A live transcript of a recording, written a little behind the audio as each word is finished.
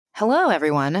Hello,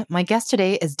 everyone. My guest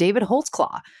today is David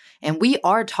Holtzclaw, and we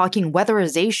are talking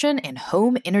weatherization and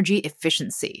home energy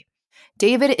efficiency.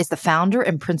 David is the founder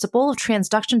and principal of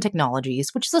Transduction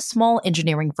Technologies, which is a small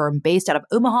engineering firm based out of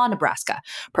Omaha, Nebraska,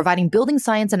 providing building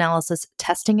science analysis,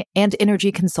 testing, and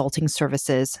energy consulting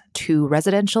services to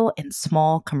residential and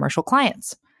small commercial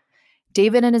clients.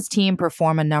 David and his team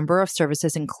perform a number of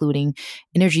services, including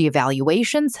energy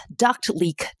evaluations, duct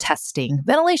leak testing,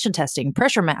 ventilation testing,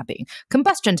 pressure mapping,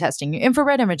 combustion testing,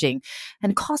 infrared imaging,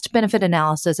 and cost-benefit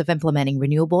analysis of implementing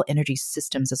renewable energy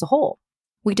systems as a whole.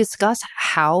 We discuss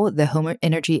how the home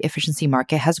energy efficiency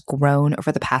market has grown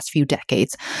over the past few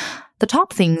decades, the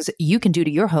top things you can do to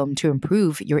your home to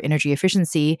improve your energy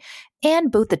efficiency,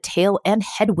 and both the tail and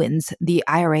headwinds the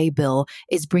IRA bill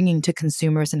is bringing to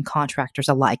consumers and contractors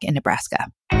alike in Nebraska.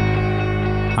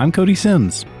 I'm Cody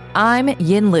Sims. I'm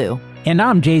Yin Lu. And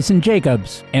I'm Jason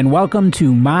Jacobs. And welcome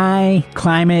to My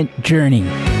Climate Journey.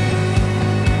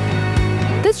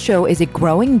 This show is a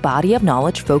growing body of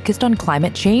knowledge focused on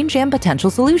climate change and potential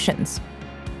solutions.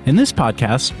 In this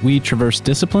podcast, we traverse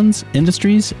disciplines,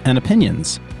 industries, and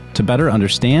opinions to better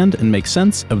understand and make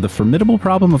sense of the formidable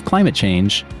problem of climate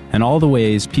change and all the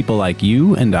ways people like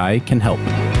you and I can help.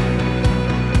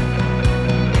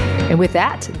 And with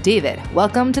that, David,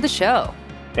 welcome to the show.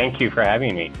 Thank you for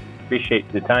having me.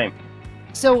 Appreciate the time.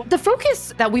 So the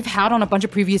focus that we've had on a bunch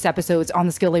of previous episodes on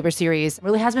the Skilled Labor series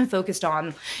really has been focused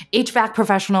on HVAC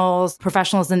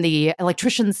professionals in the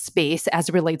electrician space as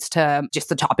it relates to just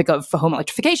the topic of home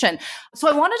electrification. So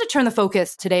I wanted to turn the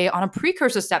focus today on a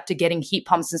precursor step to getting heat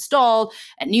pumps installed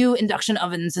and new induction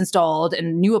ovens installed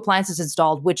and new appliances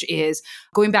installed, which is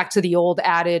going back to the old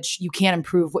adage, you can't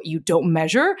improve what you don't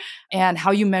measure, and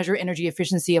how you measure energy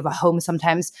efficiency of a home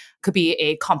sometimes could be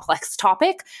a complex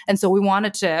topic. And so we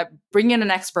wanted to bring in an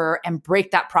expert and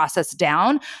break that process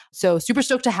down. So super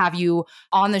stoked to have you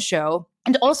on the show.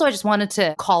 And also, I just wanted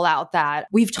to call out that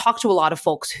we've talked to a lot of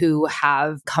folks who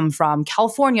have come from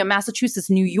California, Massachusetts,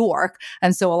 New York,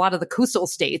 and so a lot of the coastal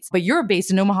states, but you're based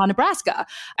in Omaha, Nebraska.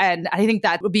 And I think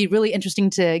that would be really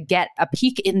interesting to get a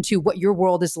peek into what your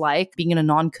world is like being in a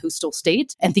non-coastal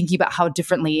state and thinking about how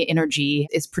differently energy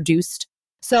is produced.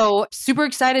 So super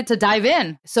excited to dive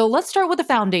in. So let's start with the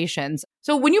foundations.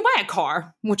 So when you buy a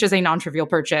car, which is a non-trivial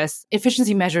purchase,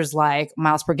 efficiency measures like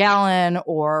miles per gallon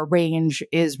or range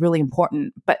is really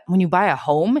important. But when you buy a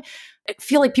home, I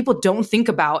feel like people don't think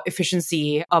about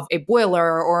efficiency of a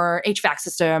boiler or HVAC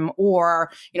system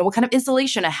or, what kind of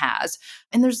insulation it has.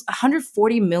 And there's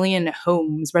 140 million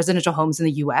homes, residential homes in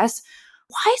the US.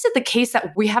 Why is it the case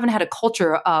that we haven't had a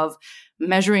culture of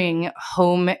measuring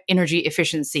home energy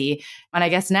efficiency? And I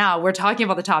guess now we're talking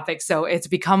about the topic, so it's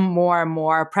become more and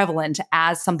more prevalent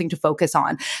as something to focus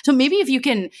on. So maybe if you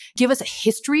can give us a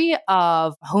history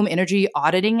of home energy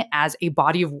auditing as a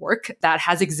body of work that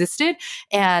has existed,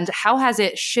 and how has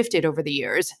it shifted over the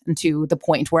years to the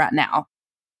point we're at now?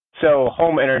 So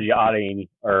home energy auditing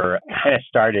kind of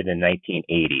started in the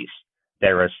 1980s.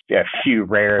 There was a few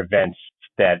rare events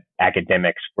that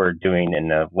academics were doing in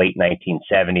the late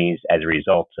 1970s as a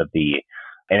result of the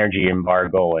energy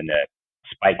embargo and the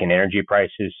spike in energy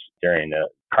prices during the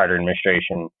Carter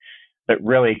administration, but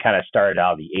really kind of started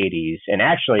out in the 80s. And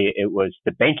actually, it was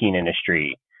the banking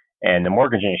industry and the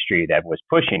mortgage industry that was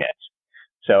pushing it.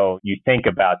 So you think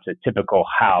about the typical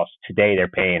house today, they're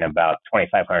paying about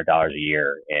 $2,500 a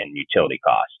year in utility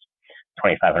costs,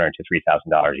 $2,500 to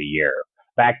 $3,000 a year.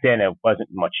 Back then, it wasn't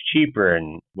much cheaper,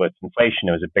 and with inflation,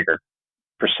 it was a bigger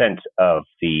percent of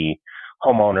the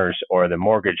homeowners or the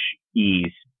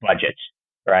mortgagee's budget,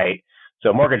 right?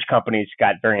 So mortgage companies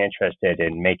got very interested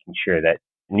in making sure that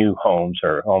new homes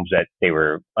or homes that they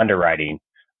were underwriting,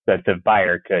 that the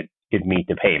buyer could meet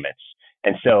the payments.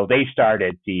 And so they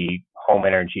started the home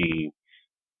energy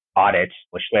audit,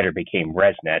 which later became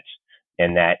ResNet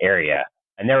in that area.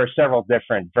 And there were several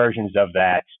different versions of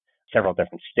that, several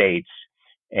different states,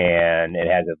 and it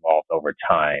has evolved over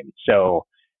time. So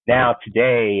now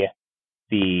today,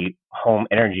 the home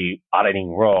energy auditing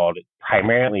world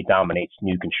primarily dominates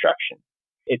new construction.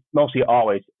 It's mostly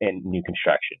always in new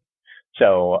construction.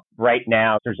 So right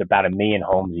now, there's about 1 million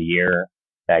homes a year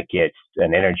that gets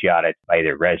an energy audit by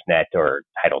either ResNet or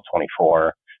Title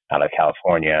 24 out of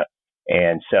California.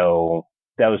 And so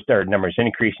those third numbers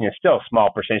increasing. It's still a small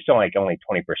percentage, still like only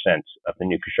 20% of the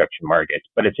new construction market,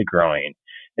 but it's a growing.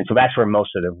 And so that's where most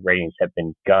of the ratings have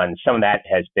been done. Some of that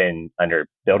has been under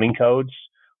building codes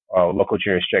or local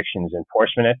jurisdictions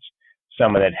enforcement.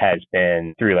 Some of it has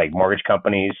been through like mortgage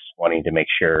companies wanting to make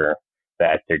sure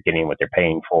that they're getting what they're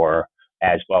paying for,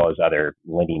 as well as other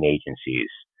lending agencies.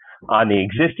 On the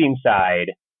existing side,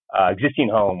 existing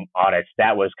home audits,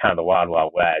 that was kind of the wild,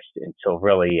 wild west until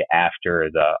really after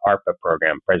the ARPA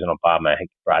program. President Obama had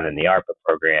brought in the ARPA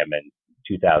program in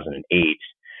 2008.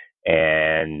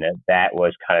 And that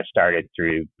was kind of started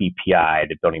through BPI,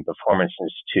 the Building Performance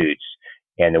Institutes,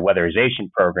 and the weatherization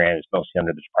programs, mostly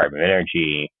under the Department of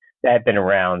Energy, that have been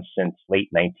around since late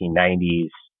 1990s,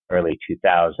 early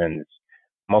 2000s,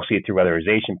 mostly through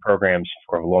weatherization programs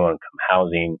for low-income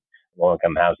housing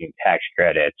tax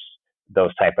credits,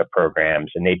 those type of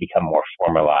programs, and they become more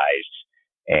formalized.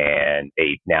 And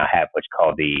they now have what's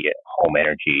called the Home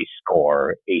Energy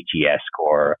Score, HES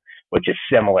score, which is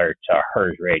similar to a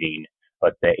HERS rating,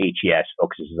 but the HES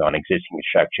focuses on existing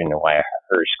construction, and while a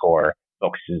HERS score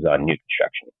focuses on new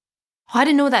construction. I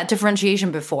didn't know that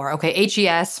differentiation before. Okay,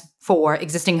 HES for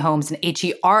existing homes and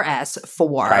HERS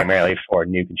for... primarily for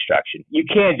new construction. You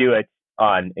can do it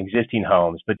on existing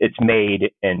homes, but it's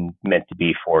made and meant to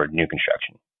be for new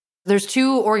construction. There's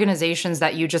two organizations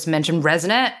that you just mentioned,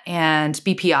 ResNet and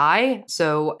BPI.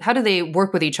 So how do they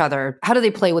work with each other? How do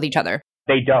they play with each other?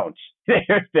 They don't.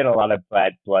 There's been a lot of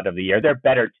bad blood of the year. They're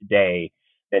better today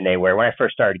than they were. When I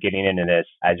first started getting into this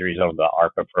as a result of the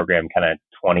ARPA program, kind of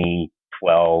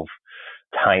 2012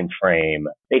 timeframe,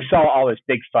 they saw all this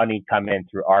big funding come in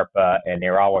through ARPA, and they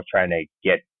were always trying to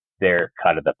get their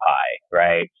cut of the pie,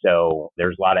 right? So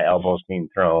there's a lot of elbows being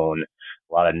thrown,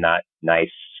 a lot of not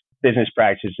nice business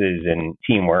practices and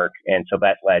teamwork. And so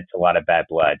that led to a lot of bad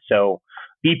blood. So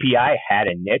BPI had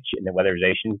a niche in the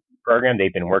weatherization program.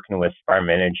 They've been working with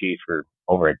Department of Energy for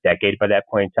over a decade by that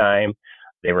point in time.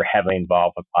 They were heavily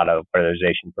involved with a lot of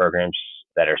weatherization programs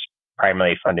that are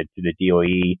primarily funded through the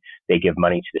DOE. They give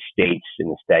money to the states, and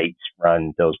the states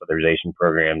run those weatherization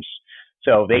programs.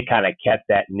 So they kind of kept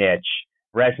that niche.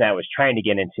 ResNet was trying to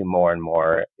get into more and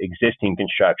more existing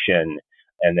construction.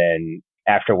 And then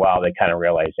after a while, they kind of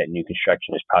realized that new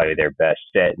construction is probably their best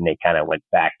fit, and they kind of went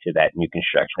back to that new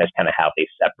construction. That's kind of how they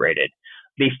separated.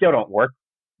 They still don't work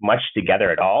much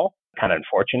together at all, kind of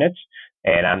unfortunate.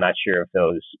 And I'm not sure if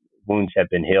those wounds have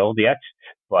been healed yet,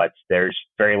 but there's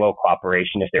very low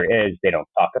cooperation. If there is, they don't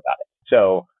talk about it.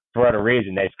 So for whatever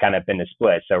reason, that's kind of been a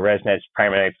split. So ResNet's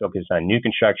primarily focused on new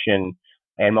construction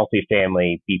and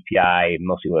multifamily, BPI,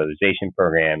 mostly weatherization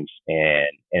programs, and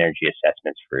energy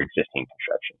assessments for existing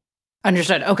construction.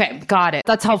 Understood. Okay, got it.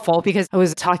 That's helpful because I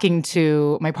was talking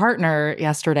to my partner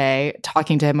yesterday,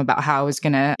 talking to him about how I was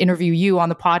going to interview you on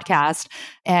the podcast.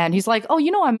 And he's like, oh,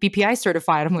 I'm BPI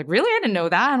certified. I'm like, really? I didn't know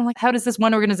that. And I'm like, how does this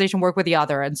one organization work with the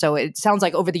other? And so it sounds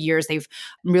like over the years, they've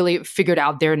really figured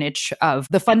out their niche of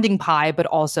the funding pie, but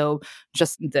also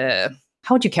just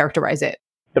how would you characterize it?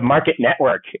 The market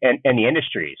network and the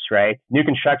industries, right? New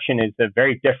construction is a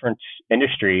very different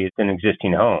industry than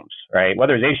existing homes, right?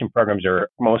 Weatherization programs are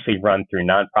mostly run through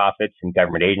nonprofits and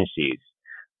government agencies,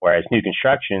 whereas new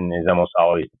construction is almost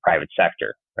always the private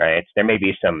sector, right? There may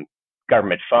be some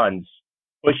government funds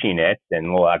pushing it,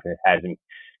 and it has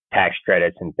tax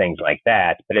credits and things like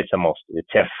that, but it's almost the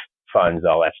TIF funds,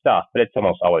 all that stuff, but it's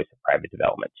almost always the private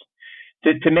developments.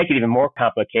 To make it even more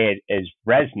complicated, is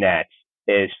ResNet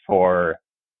is for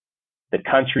the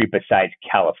country besides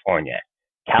California.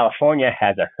 California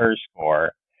has a HERS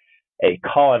score. They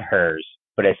call it HERS,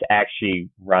 but it's actually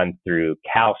run through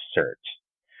CalCert.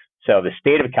 So the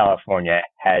state of California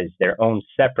has their own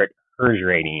separate HERS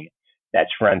rating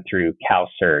that's run through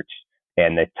CalCert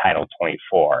and the Title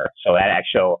 24. So that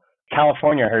actual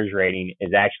California HERS rating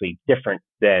is actually different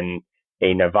than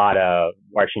a Nevada,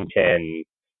 Washington,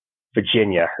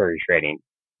 Virginia HERS rating.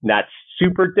 Not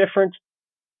super different,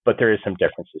 but there is some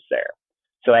differences there.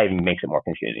 So that even makes it more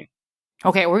confusing.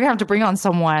 Okay, we're going to have to bring on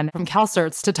someone from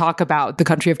CalCerts to talk about the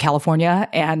country of California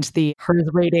and the HERS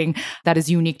rating that is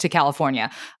unique to California.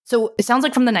 So it sounds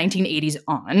like from the 1980s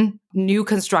on, new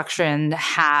construction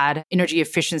had energy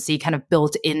efficiency kind of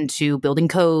built into building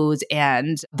codes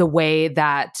and the way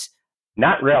that...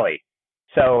 Not really.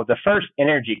 So the first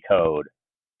energy code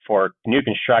for new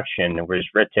construction was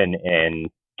written in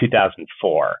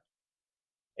 2004.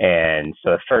 And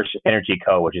so the first energy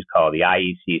code, which is called the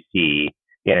IECC,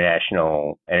 the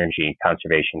International Energy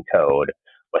Conservation Code,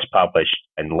 was published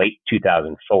in late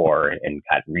 2004 and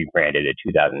got rebranded in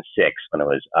 2006 when it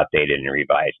was updated and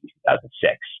revised in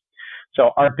 2006.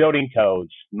 So our building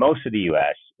codes, most of the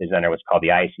U.S. is under what's called the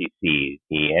ICC,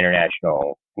 the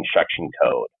International Construction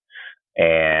Code.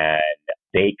 And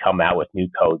they come out with new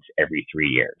codes every 3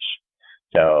 years.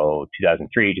 So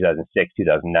 2003, 2006,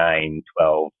 2009,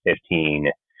 12,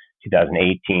 15,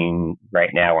 2018.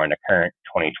 Right now, we're in the current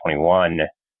 2021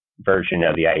 version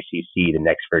of the ICC. The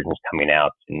next version is coming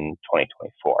out in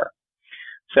 2024.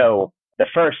 So the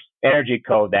first energy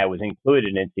code that was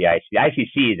included into the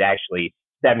ICC is actually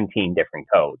 17 different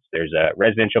codes. There's a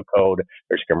residential code,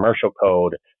 there's a commercial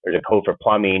code, there's a code for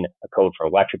plumbing, a code for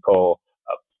electrical,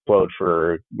 a code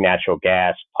for natural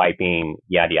gas, piping,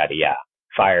 yada, yada, yada,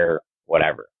 fire,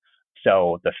 whatever.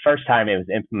 So the first time it was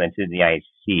implemented in the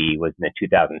ICC was in the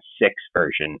 2006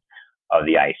 version of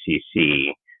the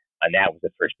ICC, and that was the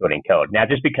first building code. Now,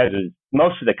 just because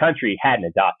most of the country hadn't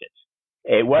adopted,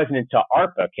 it wasn't until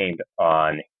ARPA came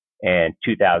on in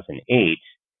 2008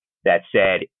 that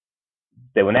said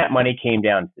that when that money came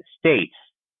down to the states,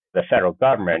 the federal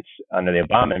government under the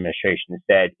Obama administration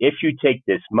said, if you take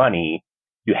this money,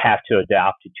 you have to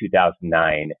adopt the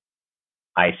 2009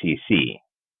 ICC.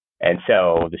 And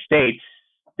so the states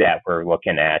that were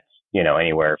looking at,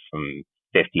 anywhere from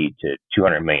 $50 to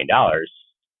 $200 million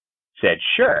said,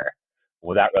 sure,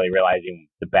 without really realizing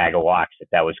the bag of wax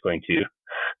that was going to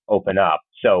open up.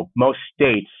 So most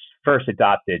states first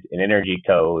adopted an energy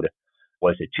code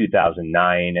was in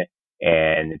 2009,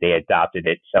 and they adopted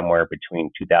it somewhere between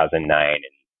 2009 and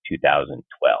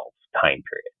 2012 time period.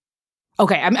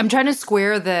 Okay, I'm trying to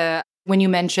square when you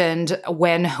mentioned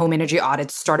when home energy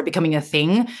audits started becoming a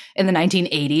thing in the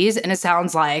 1980s, and it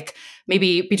sounds like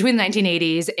maybe between the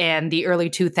 1980s and the early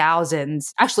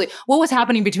 2000s. Actually, what was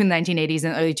happening between the 1980s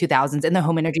and early 2000s in the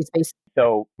home energy space?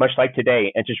 So much like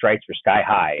today, interest rates were sky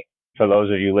high. For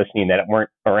those of you listening that weren't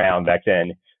around back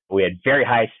then, we had very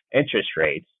high interest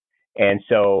rates. And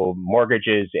so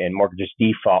mortgages and mortgages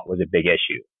default was a big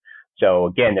issue. So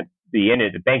again, the end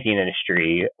of the banking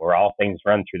industry, where all things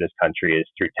run through this country is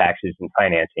through taxes and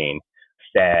financing,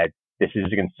 said, this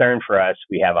is a concern for us.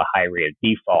 We have a high rate of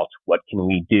default. What can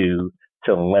we do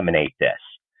to eliminate this?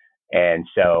 And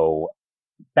so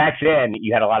back then,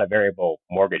 you had a lot of variable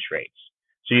mortgage rates.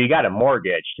 So you got a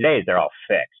mortgage. Today, they're all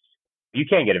fixed. You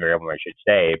can't get a variable mortgage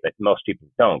today, but most people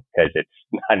don't because it's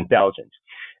not indulgent.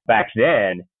 Back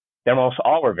then, they almost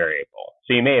all were variable.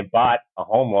 So you may have bought a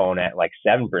home loan at like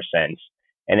 7%,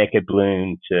 and it could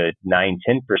balloon to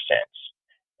 9-10%.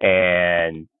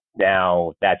 And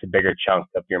now that's a bigger chunk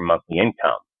of your monthly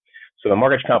income. So the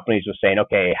mortgage companies were saying,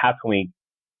 okay, how can we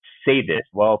save this?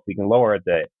 Well, if we can lower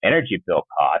the energy bill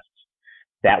costs,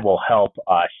 that will help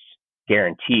us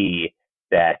guarantee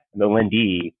that the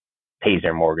lendee pays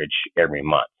their mortgage every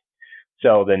month.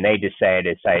 So then they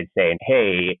decided saying,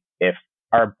 hey, if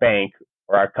our bank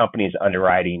or our company is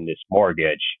underwriting this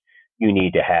mortgage, you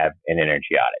need to have an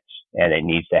energy audit. And it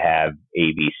needs to have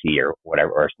ABC or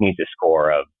whatever, or it needs a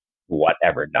score of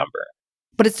whatever number.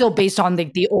 But it's still based on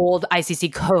the old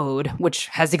ICC code, which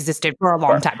has existed for a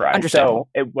long time. Right. Understandable.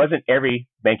 So it wasn't every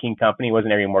banking company,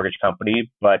 wasn't every mortgage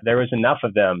company, but there was enough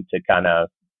of them to kind of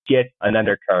get an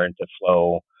undercurrent of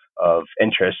flow of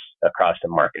interest across the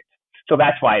market. So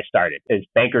that's why it started, is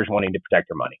bankers wanting to protect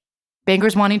their money.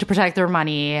 Bankers wanting to protect their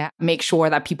money, make sure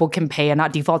that people can pay and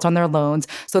not default on their loans.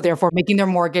 So therefore making their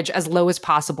mortgage as low as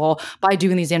possible by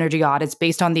doing these energy audits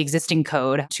based on the existing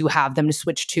code to have them to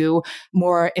switch to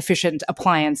more efficient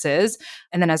appliances.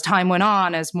 And then as time went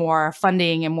on, as more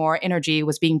funding and more energy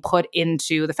was being put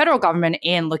into the federal government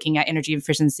and looking at energy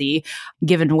efficiency,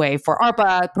 given way for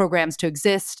ARPA programs to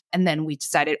exist. And then we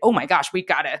decided, oh my gosh, we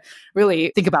got to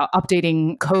really think about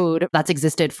updating code that's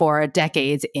existed for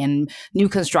decades in new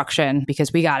construction,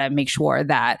 because we got to make sure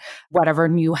that whatever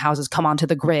new houses come onto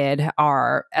the grid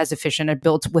are as efficient and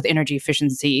built with energy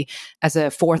efficiency as a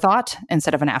forethought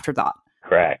instead of an afterthought.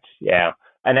 Correct. Yeah.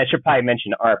 And I should probably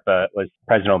mention ARPA was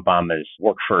President Obama's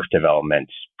Workforce Development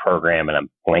Program, and I'm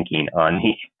blanking on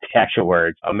the actual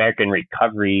words, American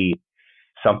Recovery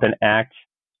something Act.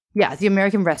 Yeah, the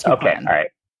American Rescue Plan. All right.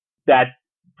 That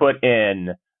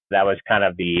was kind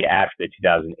of after the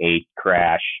 2008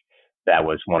 crash. That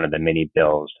was one of the many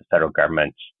bills the federal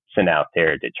government sent out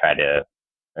there to try to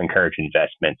encourage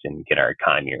investments and get our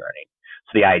economy running.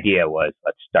 So the idea was,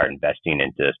 let's start investing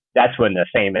into, that's when the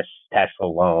famous Tesla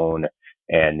loan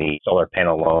and the solar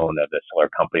panel loan of the solar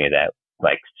company that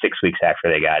like 6 weeks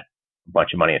after they got a bunch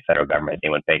of money in the federal government, they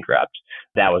went bankrupt.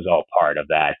 That was all part of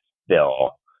that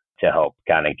bill to help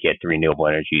kind of get the renewable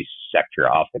energy sector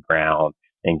off the ground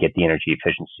and get the energy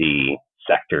efficiency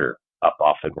sector up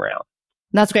off the ground.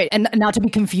 That's great. And not to be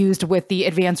confused with the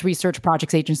Advanced Research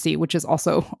Projects Agency, which is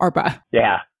also ARPA.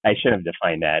 Yeah, I should have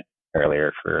defined that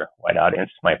earlier for a wide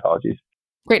audience. My apologies.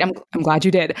 Great. I'm glad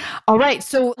you did. All right.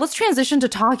 So let's transition to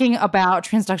talking about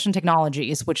Transduction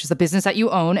Technologies, which is a business that you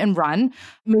own and run.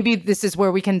 Maybe this is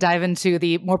where we can dive into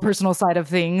the more personal side of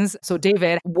things. So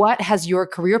David, what has your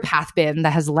career path been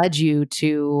that has led you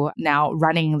to now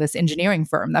running this engineering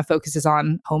firm that focuses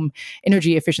on home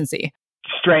energy efficiency?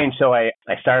 Strange. So I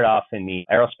started off in the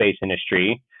aerospace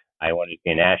industry. I wanted to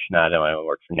be an astronaut. I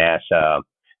worked for NASA.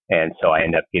 And so I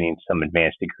ended up getting some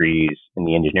advanced degrees in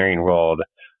the engineering world,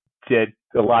 did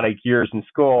a lot of years in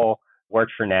school,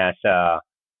 worked for NASA.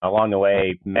 Along the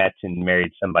way, met and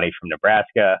married somebody from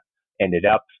Nebraska, ended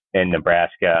up in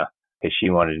Nebraska because she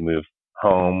wanted to move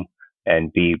home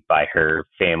and be by her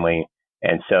family.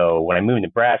 And so when I moved to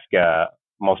Nebraska,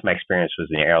 most of my experience was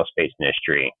in the aerospace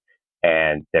industry.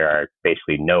 And there are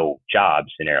basically no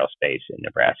jobs in aerospace in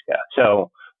Nebraska.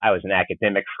 So I was an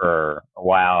academic for a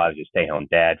while. I was a stay-home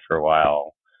dad for a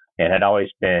while and had always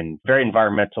been very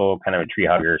environmental, kind of a tree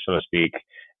hugger, so to speak,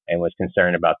 and was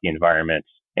concerned about the environment.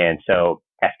 And so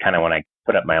that's kind of when I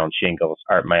put up my own shingles,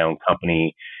 start my own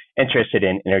company, interested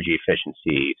in energy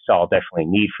efficiency. Saw definitely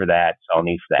need for that. Saw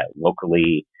need for that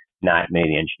locally. Not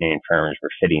many engineering firms were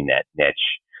fitting that niche.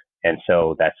 And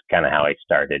so that's kind of how I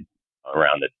started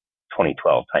around the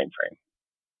 2012 timeframe.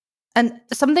 And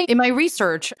something in my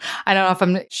research, I don't know if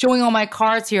I'm showing all my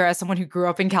cards here as someone who grew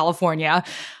up in California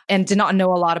and did not know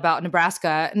a lot about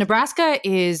Nebraska. Nebraska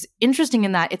is interesting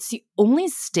in that it's the only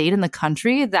state in the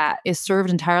country that is served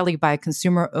entirely by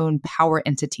consumer-owned power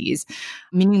entities,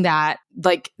 meaning that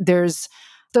there's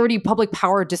 30 public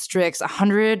power districts,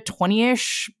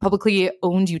 120-ish publicly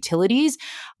owned utilities,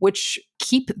 which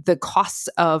keep the costs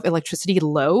of electricity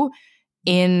low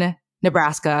in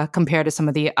Nebraska compared to some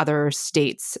of the other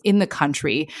states in the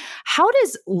country. How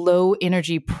does low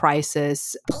energy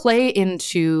prices play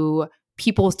into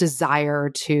people's desire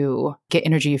to get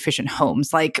energy efficient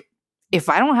homes? Like, if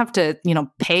I don't have to,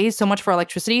 pay so much for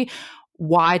electricity,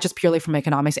 why, just purely from an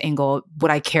economics angle, would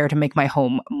I care to make my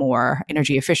home more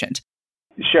energy efficient?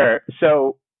 Sure.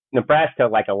 So Nebraska,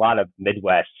 like a lot of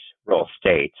Midwest rural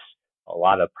states, a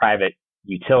lot of private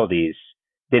utilities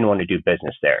didn't want to do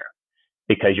business there,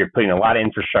 because you're putting a lot of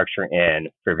infrastructure in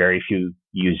for very few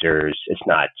users. It's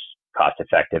not cost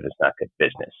effective. It's not good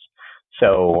business.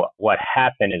 So what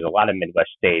happened is a lot of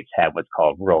Midwest states have what's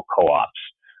called rural co-ops,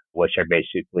 which are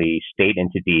basically state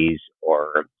entities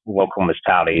or local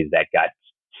municipalities that got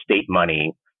state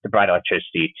money to provide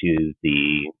electricity to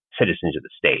the citizens of the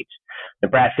state.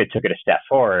 Nebraska took it a step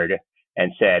forward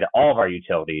and said all of our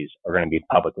utilities are going to be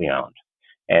publicly owned.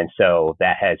 And so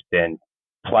that has been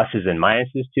pluses and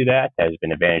minuses to that. There's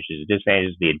been advantages and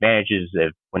disadvantages. The advantages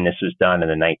of when this was done in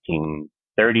the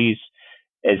 1930s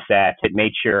is that it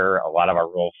made sure a lot of our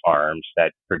rural farms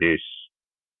that produce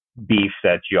beef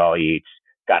that you all eat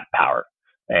got power.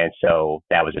 And so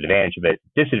that was an advantage of it.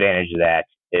 Disadvantage of that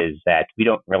is that we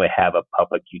don't really have a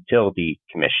public utility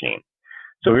commissioning.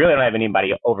 So we really don't have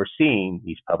anybody overseeing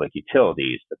these public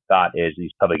utilities. The thought is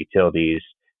these public utilities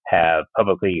have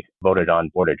publicly voted on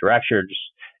board of directors,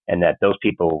 and that those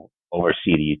people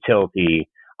oversee the utility.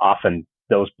 Often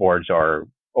those boards are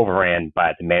overran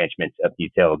by the management of the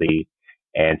utility.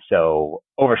 And so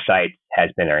oversight has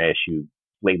been our issue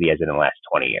lately, as in the last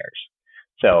 20 years.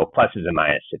 So pluses and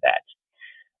minuses to that.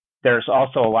 There's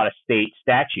also a lot of state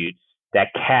statutes that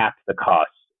cap the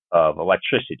cost of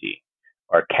electricity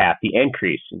or cap the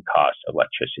increase in cost of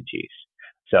electricity.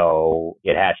 So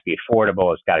it has to be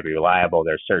affordable. It's got to be reliable.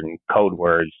 There's certain code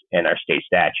words in our state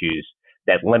statutes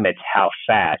that limit how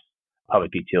fast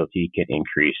public utility can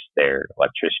increase their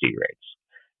electricity rates.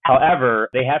 However,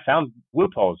 they have found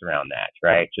loopholes around that,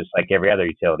 right? Just like every other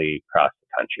utility across the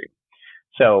country.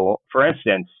 So, for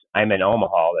instance, I'm in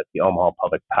Omaha. That's the Omaha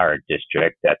Public Power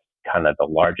District. That's kind of the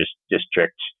largest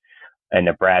district in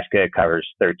Nebraska. It covers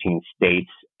 13 states,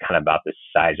 kind of about the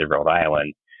size of Rhode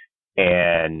Island.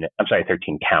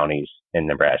 13 counties in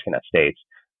Nebraska, not states.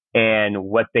 And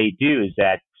what they do is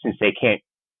that since they can't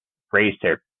raise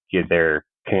their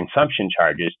consumption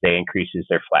charges, they increases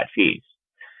their flat fees.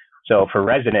 So for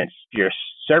residents, your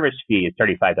service fee is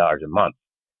 $35 a month,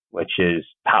 which is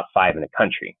top 5 in the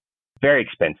country. Very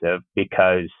expensive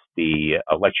because the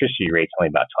electricity rate's only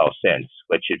about 12 cents,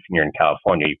 which if you're in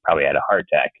California, you probably had a heart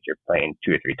attack because you're paying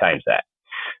 2 or 3 times that.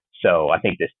 So I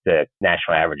think the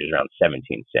national average is around 17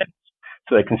 cents.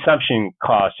 So the consumption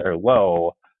costs are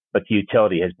low, but the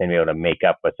utility has been able to make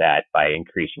up with that by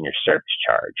increasing your service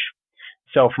charge.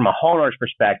 So from a homeowner's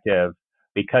perspective,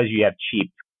 because you have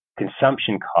cheap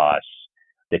consumption costs,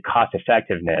 the cost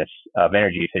effectiveness of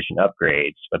energy efficient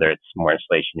upgrades, whether it's more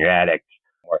insulation in your attic,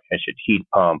 more efficient heat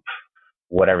pump,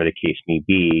 whatever the case may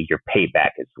be, your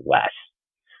payback is less.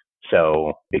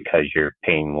 So because you're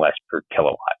paying less per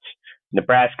kilowatt.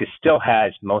 Nebraska still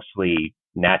has mostly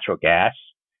natural gas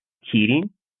heating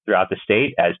throughout the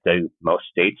state, as do most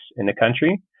states in the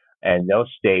country. And those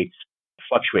states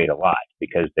fluctuate a lot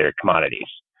because they're commodities.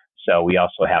 So we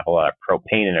also have a lot of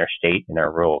propane in our state, in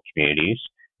our rural communities.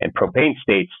 And propane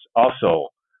states also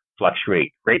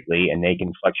fluctuate greatly, and they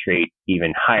can fluctuate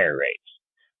even higher rates.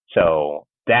 So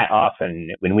that often,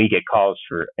 when we get calls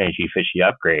for energy efficiency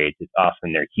upgrades, it's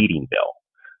often their heating bill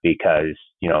because,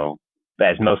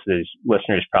 as most of the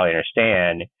listeners probably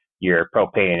understand, your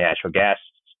propane and natural gas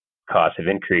costs have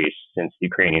increased since the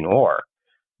Ukrainian war.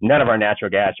 None of our natural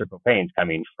gas or propane is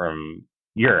coming from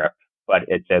Europe, but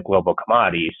it's a global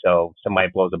commodity. So somebody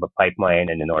blows up a pipeline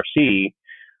in the North Sea,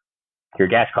 your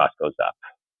gas cost goes up.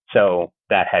 So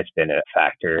that has been a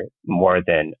factor more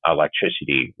than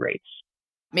electricity rates.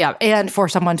 Yeah. And for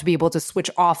someone to be able to switch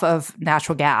off of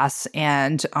natural gas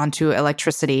and onto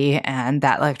electricity, and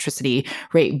that electricity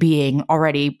rate being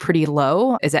already pretty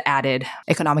low, is an added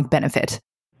economic benefit.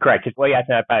 Correct. Well, you have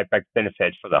to have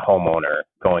benefits for the homeowner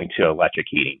going to electric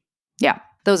heating. Yeah.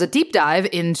 That was a deep dive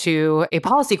into a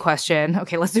policy question.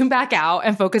 Okay, let's zoom back out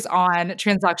and focus on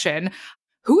transduction.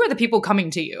 Who are the people coming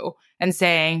to you and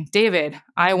saying, David,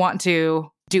 I want to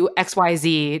do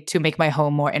XYZ to make my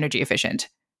home more energy efficient?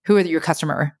 Who are your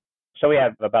customer? So we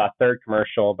have about a third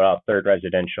commercial, about a third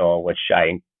residential, which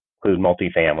I include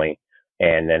multifamily,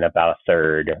 and then about a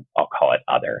third, I'll call it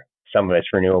other. Some of it's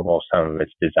renewable, some of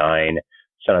it's design,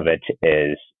 some of it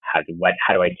is how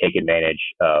do I take advantage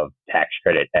of tax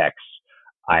credit X,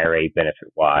 IRA benefit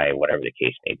Y, whatever the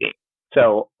case may be.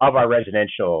 So of our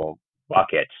residential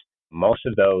buckets, most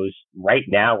of those right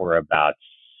now we're about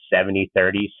 70%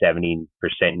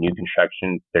 new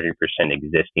construction, 30%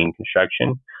 existing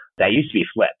construction. That used to be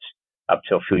flipped up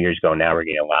till a few years ago. Now we're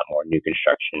getting a lot more new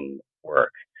construction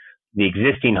work. The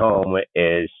existing home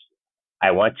is,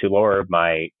 I want to lower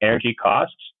my energy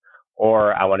costs,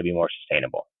 or I want to be more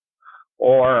sustainable,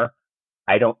 or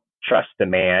I don't trust the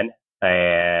man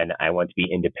and I want to be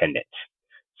independent.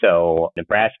 So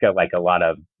Nebraska, like a lot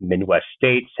of Midwest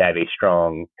states, have a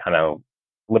strong kind of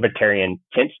libertarian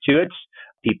tint to it.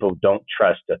 People don't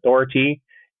trust authority.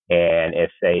 And if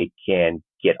they can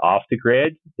get off the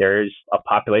grid, there's a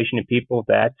population of people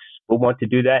that will want to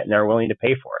do that and are willing to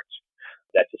pay for it.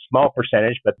 That's a small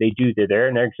percentage, but they do. They're there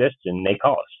and they exist and they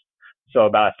call us. So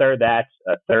about a third that's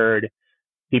a third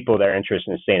people that are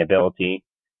interested in sustainability,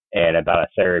 and about a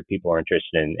third people are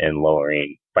interested in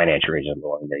lowering financial reasons,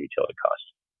 lowering their utility costs.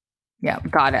 Yeah,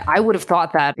 got it. I would have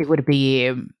thought that it would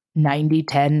be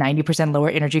 90% lower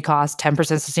energy costs, 10%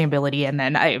 sustainability. And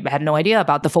then I had no idea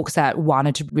about the folks that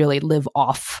wanted to really live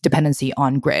off dependency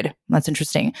on grid. That's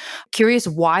interesting. Curious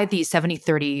why the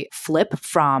 70-30 flip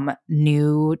from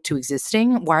new to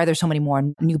existing. Why are there so many more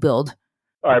new build?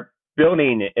 Our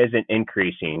building isn't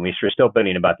increasing. We're still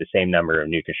building about the same number of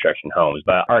new construction homes,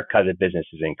 but our cut of business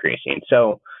is increasing.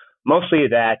 So mostly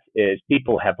that is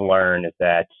people have learned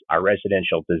that our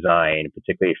residential design,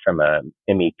 particularly from a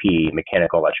MEP,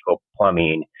 mechanical, electrical,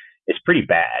 plumbing, is pretty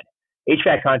bad.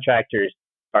 HVAC contractors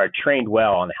are trained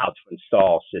well on how to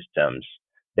install systems.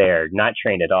 They're not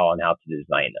trained at all on how to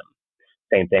design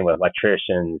them. Same thing with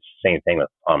electricians, same thing with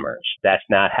plumbers. That's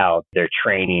not how their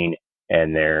training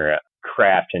and their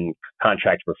craft and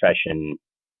contract profession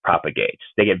propagates.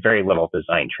 They get very little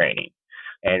design training.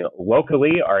 And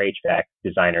locally, our HVAC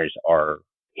designers are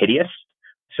hideous.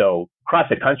 So across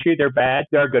the country, they're bad.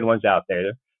 There are good ones out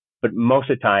there. But most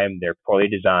of the time, they're poorly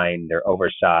designed. They're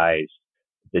oversized.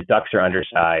 The ducts are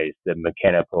undersized. The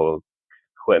mechanical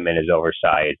equipment is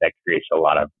oversized. That creates a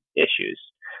lot of issues.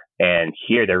 And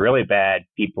here, they're really bad.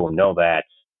 People know that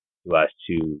to us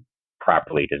to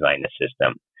properly design the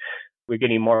system. We're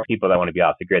getting more people that want to be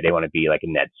off the grid. They want to be like a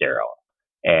net zero.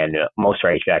 And most of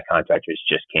our HVAC contractors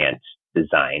just can't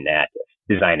design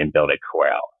and build it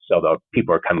well. So the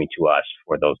people are coming to us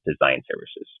for those design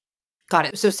services. Got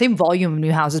it. So same volume of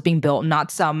new houses being built,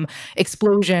 not some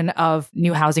explosion of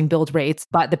new housing build rates,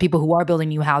 but the people who are building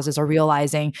new houses are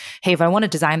realizing, hey, if I want to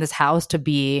design this house to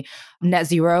be net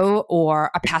zero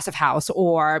or a passive house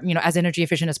or, as energy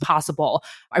efficient as possible,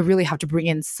 I really have to bring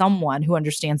in someone who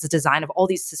understands the design of all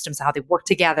these systems, how they work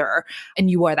together.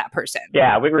 And you are that person.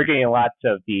 Yeah, we're getting lots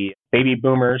of the baby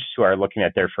boomers who are looking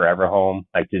at their forever home.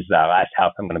 Like, this is the last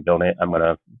house I'm going to build. I'm going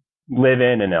to live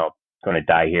in, and I'm going to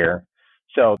die here.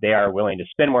 So they are willing to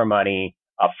spend more money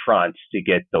up front to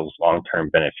get those long-term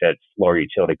benefits, lower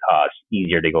utility costs,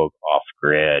 easier to go off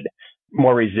grid,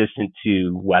 more resistant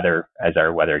to weather as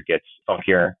our weather gets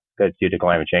funkier due to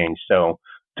climate change. So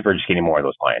we're just getting more of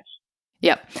those clients.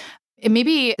 Yeah. And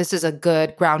maybe this is a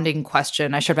good grounding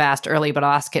question. I should have asked early, but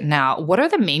I'll ask it now. What are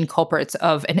the main culprits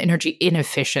of an energy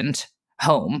inefficient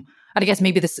home? And I guess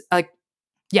maybe this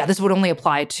would only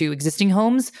apply to existing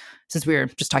homes, since we were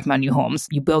just talking about new homes.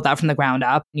 You build that from the ground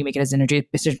up, you make it as energy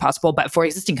efficient as possible. But for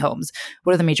existing homes,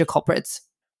 what are the major culprits?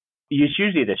 It's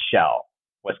usually the shell,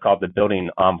 what's called the building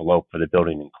envelope for the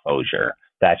building enclosure.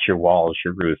 That's your walls,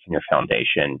 your roof, and your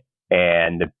foundation.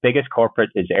 And the biggest culprit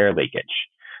is air leakage.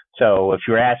 So if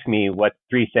you were asking me what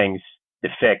three things to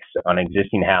fix on an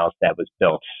existing house that was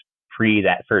built pre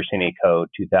that first Energy Code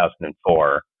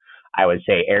 2004, I would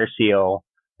say air seal.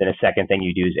 Then the second thing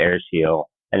you do is air seal.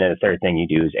 And then the third thing you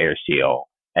do is air seal.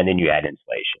 And then you add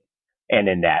insulation. And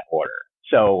in that order.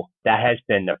 So that has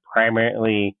been the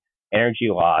primarily energy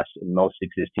loss in most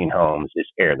existing homes is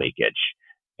air leakage.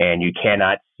 And you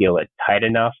cannot seal it tight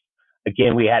enough.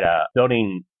 Again, we had a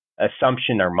building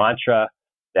assumption or mantra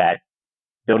that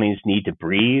buildings need to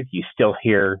breathe. You still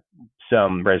hear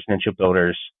some residential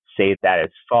builders say that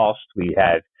it's false. We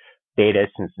have data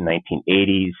since the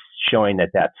 1980s showing that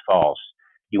that's false.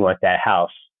 You want that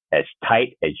house as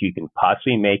tight as you can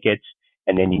possibly make it.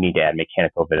 And then you need to add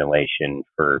mechanical ventilation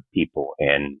for people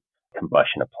and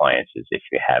combustion appliances if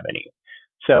you have any.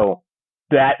 So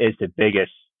that is the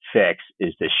biggest fix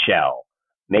is the shell,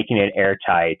 making it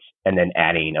airtight and then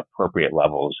adding appropriate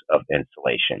levels of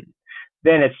insulation.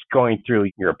 Then it's going through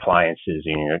your appliances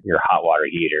and your hot water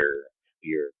heater,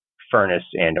 your furnace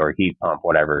and or heat pump,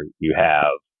 whatever you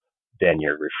have, then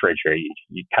your refrigerator.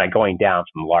 You're kind of going down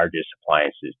from largest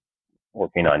appliances,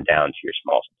 working on down to your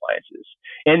smallest appliances.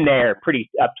 In there, pretty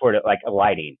up toward it, like a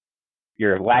lighting.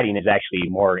 Your lighting is actually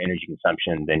more energy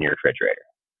consumption than your refrigerator.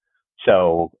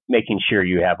 So making sure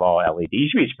you have all LEDs.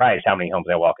 You'd be surprised how many homes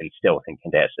I walk in still with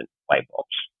incandescent light bulbs.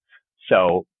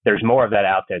 So there's more of that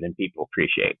out there than people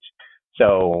appreciate.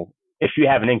 So if you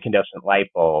have an incandescent light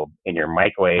bulb in your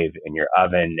microwave, in your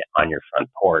oven, on your front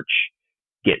porch,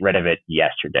 get rid of it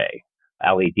yesterday.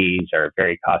 LEDs are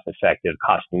very cost effective,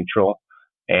 cost neutral,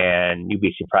 and you'd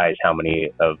be surprised how many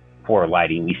of poor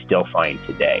lighting we still find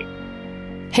today.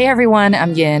 Hey everyone,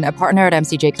 I'm Yin, a partner at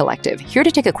MCJ Collective, here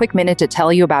to take a quick minute to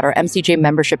tell you about our MCJ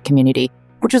membership community,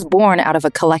 which was born out of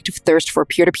a collective thirst for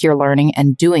peer-to-peer learning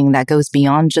and doing that goes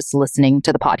beyond just listening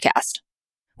to the podcast.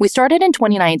 We started in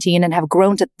 2019 and have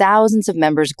grown to thousands of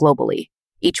members globally.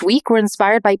 Each week, we're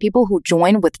inspired by people who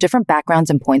join with different backgrounds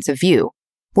and points of view.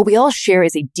 What we all share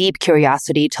is a deep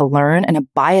curiosity to learn and a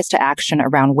bias to action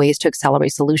around ways to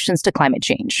accelerate solutions to climate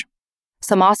change.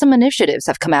 Some awesome initiatives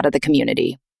have come out of the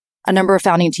community. A number of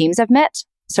founding teams have met,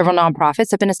 several nonprofits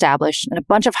have been established, and a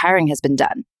bunch of hiring has been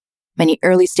done. Many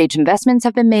early-stage investments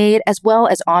have been made, as well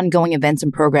as ongoing events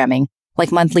and programming,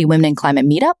 like monthly Women in Climate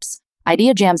meetups,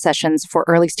 idea jam sessions for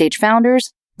early-stage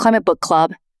founders, climate book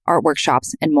club, art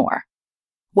workshops, and more.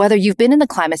 Whether you've been in the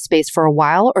climate space for a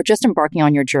while or just embarking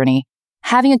on your journey,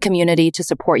 having a community to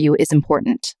support you is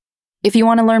important. If you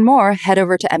want to learn more, head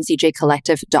over to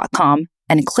mcjcollective.com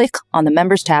and click on the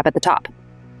members tab at the top.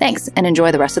 Thanks, and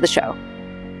enjoy the rest of the show.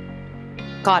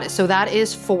 Got it. So that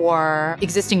is for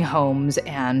existing homes,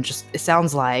 and just it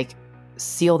sounds like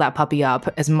seal that puppy up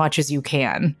as much as you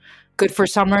can. Good for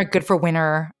summer, good for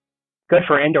winter. Good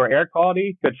for indoor air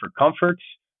quality, good for comfort,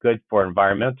 good for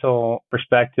environmental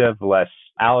perspective, less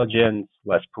allergens,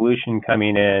 less pollution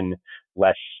coming in,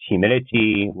 less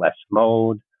humidity, less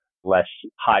mold, less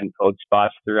hot and cold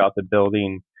spots throughout the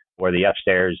building, where the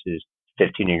upstairs is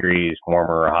 15 degrees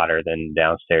warmer or hotter than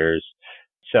downstairs.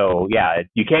 So yeah,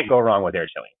 you can't go wrong with air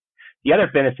sealing. The other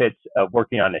benefits of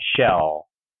working on the shell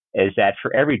is that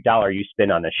for every dollar you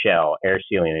spend on the shell, air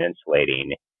sealing and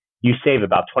insulating, you save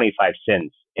about 25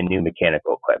 cents in new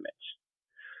mechanical equipment.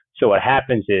 So what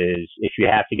happens is if you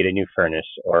have to get a new furnace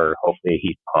or hopefully a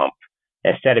heat pump,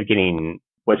 instead of getting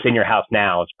what's in your house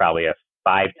now, it's probably a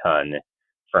 5-ton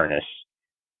furnace.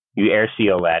 You air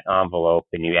seal that envelope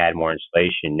and you add more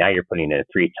insulation. Now you're putting in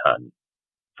a 3-ton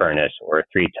furnace or a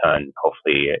 3-ton,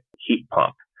 hopefully, heat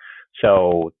pump.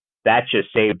 So that just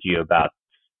saved you about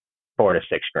 $4,000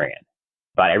 to $6,000.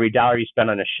 About every dollar you spend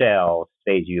on a shell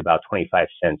saves you about 25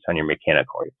 cents on your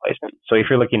mechanical replacement. So if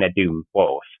you're looking at doing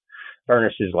both,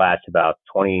 furnaces last about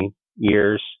 20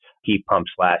 years, heat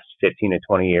pumps last 15 to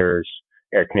 20 years,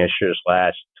 air conditioners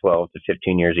last 12 to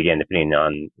 15 years, again, depending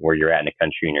on where you're at in the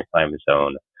country and your climate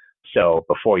zone. So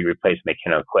before you replace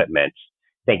mechanical equipment,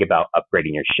 think about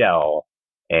upgrading your shell,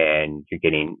 and you're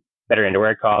getting better indoor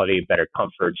air quality, better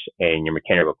comforts, and your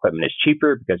mechanical equipment is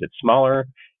cheaper because it's smaller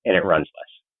and it runs less.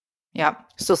 Yep.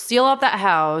 So seal up that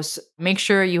house, make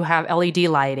sure you have LED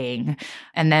lighting,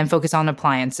 and then focus on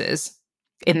appliances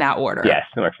in that order. Yes,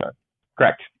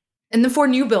 correct. And then for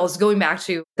new builds, going back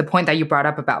to the point that you brought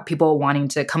up about people wanting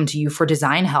to come to you for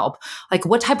design help, like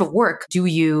what type of work do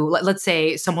you, let's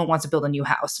say someone wants to build a new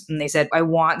house and they said, I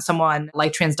want someone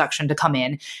like Transduction to come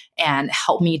in and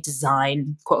help me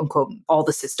design, quote unquote, all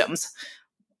the systems.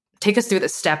 Take us through the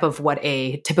step of what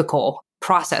a typical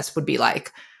process would be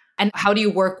like. And how do you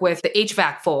work with the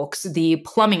HVAC folks, the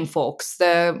plumbing folks,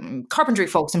 the carpentry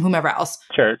folks, and whomever else?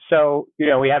 Sure. So,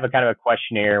 we have a kind of a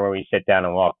questionnaire where we sit down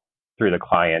and walk through the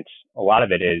clients. A lot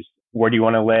of it is where do you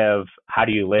want to live? How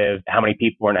do you live? How many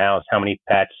people are in the house? How many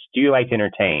pets? Do you like to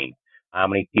entertain? How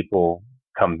many people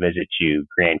come visit you,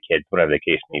 grandkids, whatever the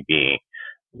case may be?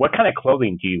 What kind of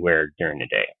clothing do you wear during the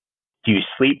day? Do you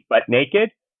sleep butt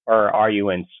naked, or are you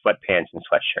in sweatpants and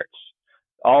sweatshirts?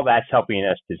 All that's helping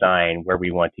us design where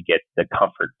we want to get the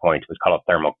comfort point, what's called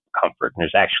a thermal comfort. And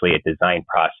there's actually a design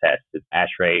process, the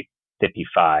ASHRAE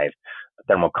 55, a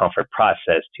thermal comfort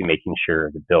process to making sure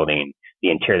the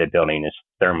interior of the building is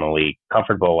thermally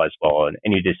comfortable as well. And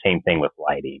you do the same thing with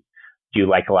lighting. Do you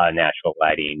like a lot of natural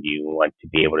lighting? Do you want to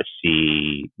be able to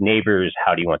see neighbors?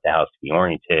 How do you want the house to be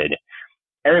oriented?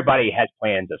 Everybody has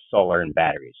plans of solar and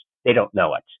batteries. They don't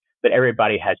know it, but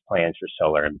everybody has plans for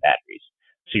solar and batteries.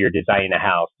 So you're designing a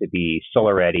house to be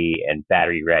solar ready and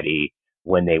battery ready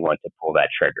when they want to pull that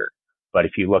trigger. But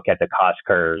if you look at the cost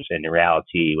curves, in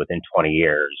reality, within 20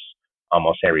 years,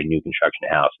 almost every new construction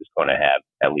house is going to have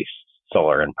at least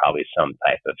solar and probably some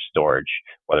type of storage,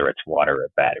 whether it's water or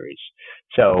batteries.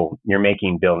 So you're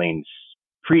making buildings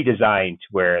pre-designed to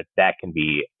where that can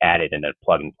be added in a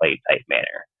plug-and-play type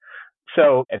manner.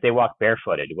 So if they walk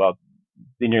barefooted, well,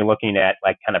 then you're looking at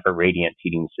like kind of a radiant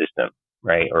heating system,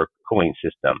 right, or cooling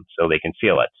system, so they can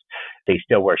feel it. If they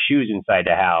still wear shoes inside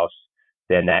the house,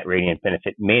 then that radiant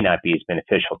benefit may not be as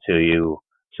beneficial to you.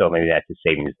 So maybe that's a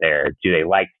savings there. Do they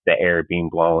like the air being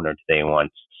blown, or do they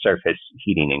want surface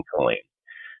heating and cooling?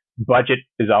 Budget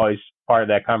is always part of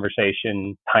that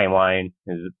conversation. Timeline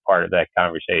is part of that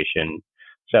conversation.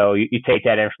 So you take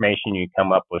that information, you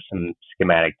come up with some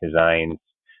schematic designs,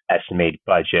 estimate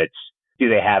budgets. Do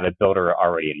they have a builder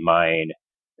already in mind?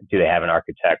 Do they have an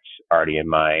architect already in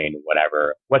mind?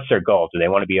 Whatever. What's their goal? Do they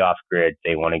want to be off grid?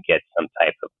 Do they want to get some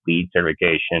type of LEED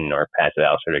certification or Passive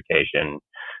House certification?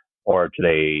 Or do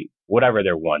they, whatever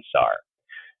their wants are.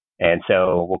 And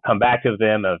so we'll come back to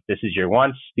them of, this is your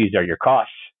wants, these are your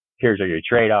costs, here's are your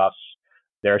trade-offs.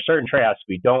 There are certain trade-offs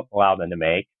we don't allow them to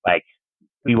make, like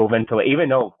we will ventilate, even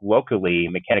though locally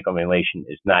mechanical ventilation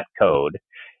is not code,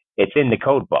 it's in the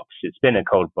code books. It's been in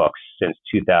code books since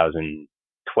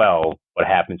 2012. What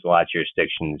happens, a lot of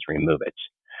jurisdictions remove it.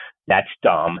 That's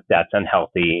dumb, that's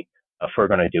unhealthy. If we're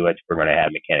going to do it, we're going to have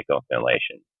mechanical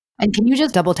ventilation. And can you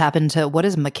just double tap into what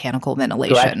is mechanical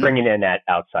ventilation? So that's bringing in that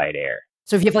outside air.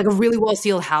 So if you have like a really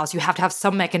well-sealed house, you have to have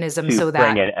some mechanism so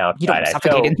that you don't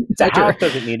suffocate inside the house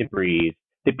doesn't need to breathe.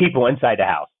 The people inside the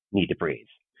house need to breathe.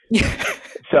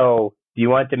 So you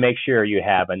want to make sure you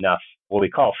have enough, what we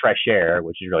call fresh air,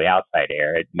 which is really outside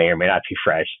air. It may or may not be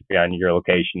fresh depending on your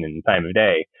location and time of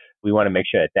day. We want to make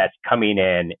sure that that's coming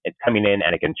in. It's coming in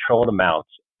at a controlled amount,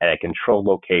 at a controlled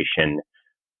location,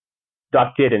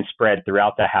 ducted and spread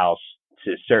throughout the house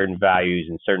to certain values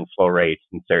and certain flow rates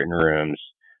in certain rooms,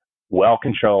 well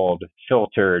controlled,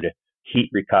 filtered, heat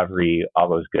recovery, all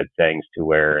those good things to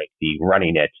where the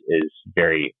running it is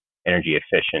very energy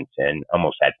efficient and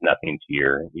almost adds nothing to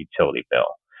your utility bill.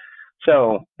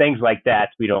 So things like that,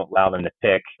 we don't allow them to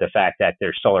pick. The fact that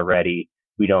they're solar ready,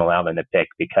 we don't allow them to pick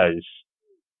because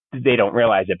they don't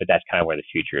realize it, but that's kind of where the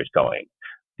future is going.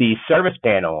 The service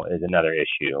panel is another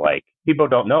issue. Like, people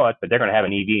don't know it, but they're going to have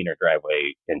an EV in their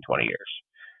driveway in 20 years.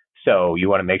 So you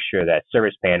want to make sure that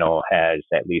service panel has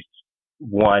at least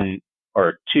one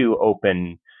or two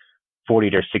open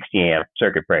 40 to 60 amp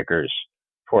circuit breakers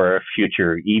for a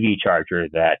future EV charger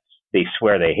that they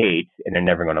swear they hate and they're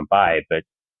never going to buy. But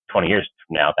 20 years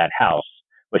from now, that house,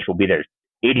 which will be there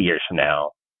 80 years from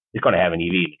now, is going to have an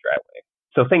EV in the driveway.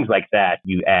 So things like that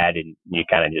you add and you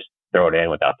kind of just throw it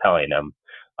in without telling them.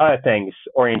 Other things,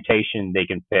 orientation, they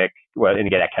can pick. Well, and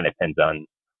again, that kind of depends on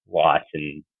lots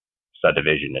and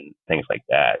subdivision and things like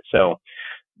that. So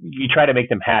you try to make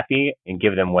them happy and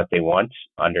give them what they want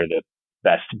under the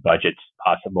best budgets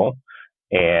possible.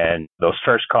 And those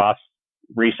first costs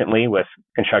recently, with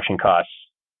construction costs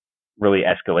really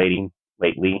escalating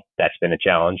lately, that's been a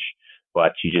challenge,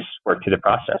 but you just work through the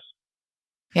process.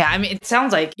 Yeah, I mean, it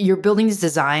sounds like you're building these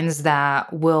designs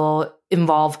that will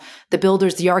involve the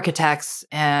builders, the architects,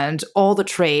 and all the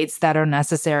trades that are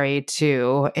necessary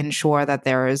to ensure that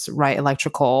there is right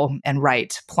electrical and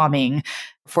right plumbing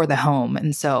for the home.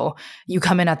 And so you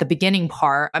come in at the beginning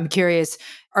part. I'm curious,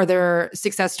 are there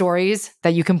success stories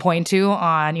that you can point to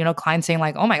on, clients saying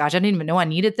like, oh my gosh, I didn't even know I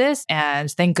needed this,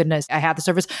 and thank goodness I had the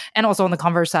service? And also on the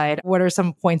converse side, what are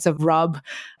some points of rub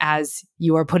as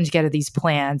you are putting together these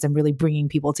plans and really bringing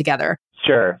people together?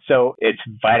 Sure. So it's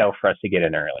vital for us to get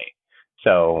in early.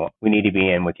 So we need to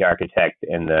be in with the architect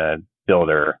and the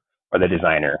builder or the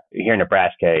designer. Here in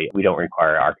Nebraska, we don't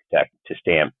require an architect to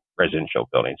stamp residential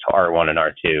buildings. So R1 and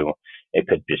R2, it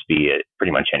could just be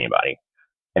pretty much anybody.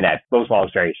 And those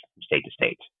laws vary from state to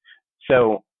state.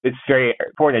 So it's very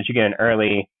important that you get in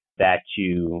early, that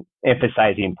you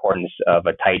emphasize the importance of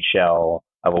a tight shell,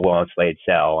 of a well-insulated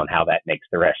cell, and how that makes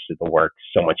the rest of the work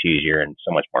so much easier and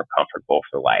so much more comfortable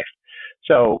for life.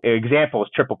 So an example is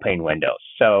triple pane windows.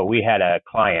 So we had a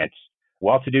client,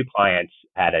 well-to-do clients,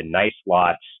 had a nice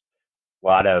lot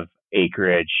of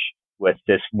acreage with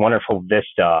this wonderful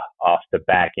vista off the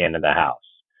back end of the house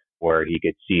where he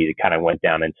could see it kind of went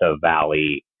down into a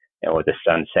valley and with the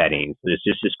sun setting. So there's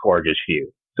just this gorgeous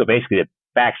view. So basically the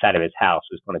backside of his house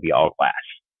was going to be all glass,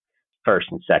 first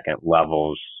and second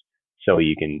levels, so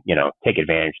you can, take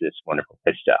advantage of this wonderful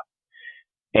vista.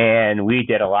 And we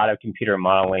did a lot of computer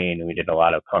modeling. We did a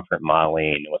lot of comfort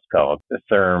modeling, what's called the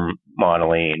therm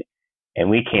modeling. And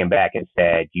we came back and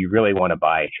said, you really want to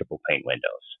buy triple pane windows.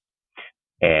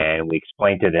 And we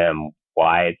explained to them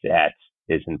why that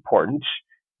is important.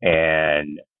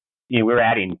 And we were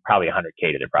adding probably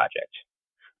 100K to the project,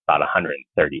 about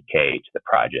 130K to the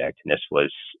project. And this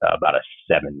was about a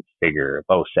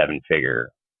low seven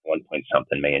figure, $1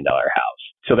 million house.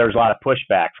 So there was a lot of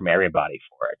pushback from everybody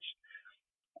for it.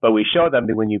 But we showed them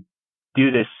that when you do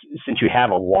this, since you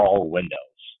have a wall of windows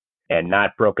and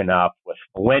not broken up with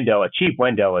a window, a cheap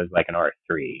window is like an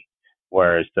R3,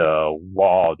 whereas the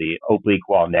oblique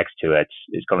wall next to it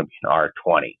is going to be an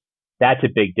R20. That's a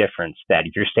big difference, that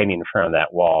if you're standing in front of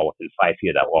that wall, within 5 feet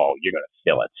of that wall, you're going to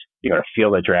feel it. You're going to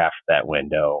feel the draft of that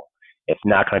window. It's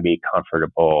not going to be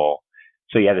comfortable.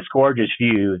 So you have this gorgeous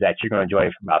view that you're going to enjoy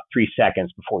for about 3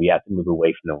 seconds before you have to move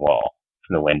away from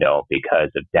the window because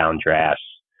of downdrafts,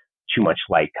 too much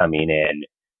light coming in,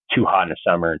 too hot in the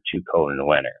summer, too cold in the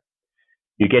winter.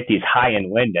 You get these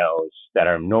high-end windows that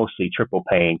are mostly triple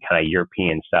pane, kind of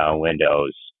European style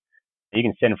windows. You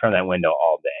can sit in front of that window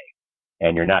all day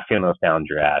and you're not feeling those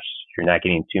downdrafts. You're not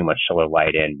getting too much solar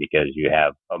light in because you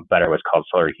have a better what's called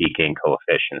solar heat gain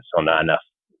coefficient. So not enough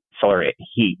solar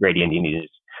heat radiating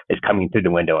is coming through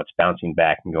the window. It's bouncing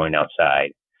back and going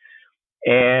outside.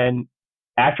 And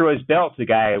after it was built, the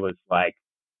guy was like,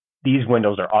 these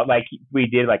windows are all like, we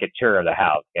did like a tour of the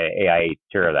house, an AIA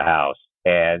tour of the house,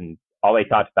 and all they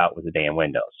talked about was the damn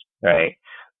windows, right?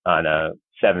 On a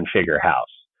 7-figure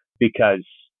house, because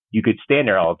you could stand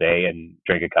there all day and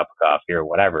drink a cup of coffee or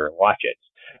whatever and watch it.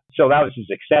 So that was a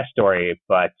success story,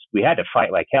 but we had to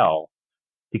fight like hell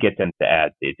to get them to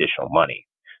add the additional money.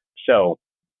 So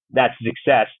that's a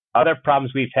success. Other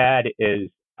problems we've had is,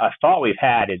 a thought we've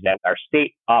had is that our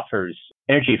state offers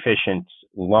energy efficient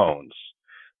loans.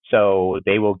 So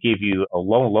they will give you a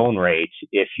low loan rate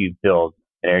if you build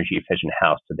an energy efficient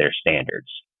house to their standards.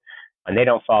 And they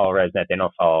don't follow ResNet. They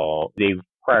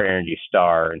require Energy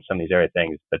Star and some of these other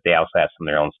things, but they also have some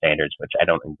of their own standards, which I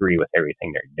don't agree with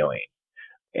everything they're doing.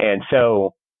 And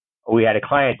so we had a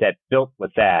client that built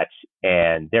with that,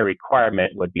 and their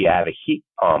requirement would be to have a heat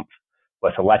pump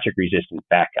with electric resistant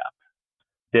backup.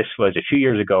 This was a few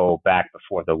years ago, back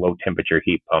before the low temperature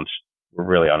heat pumps were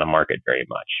really on the market very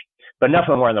much. But enough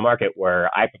of them were on the market where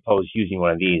I proposed using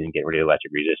one of these and get rid of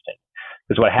electric resistant.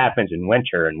 Because what happens in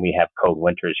winter, and we have cold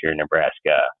winters here in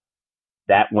Nebraska,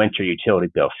 that winter utility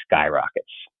bill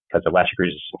skyrockets because electric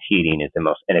resistant heating is the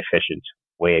most inefficient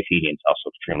way of heating. It's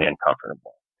also extremely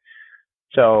uncomfortable.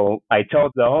 So I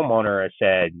told the homeowner, I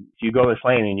said, if you go this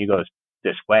lane and you go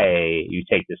this way, you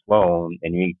take this loan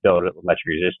and you build it electric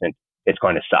resistant, it's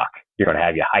going to suck. You're going to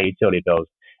have your high utility bills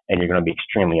and you're going to be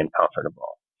extremely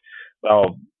uncomfortable.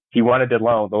 Well, he wanted the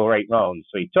low rate loan,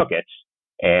 so he took it.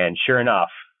 And sure enough,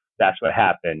 that's what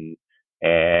happened.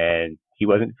 And he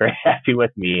wasn't very happy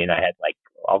with me. And I had like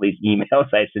all these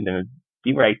emails I sent him.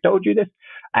 Where I told you this.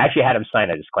 I actually had him sign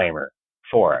a disclaimer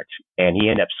for it. And he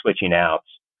ended up switching out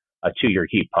a 2-year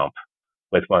heat pump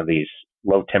with one of these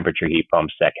low temperature heat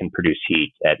pumps that can produce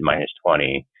heat at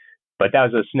 -20. But that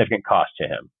was a significant cost to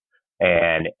him.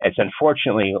 And it's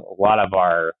unfortunately a lot of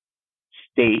our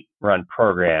state run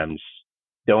programs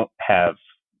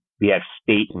we have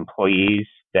state employees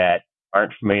that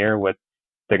aren't familiar with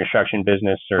the construction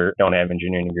business or don't have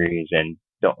engineering degrees and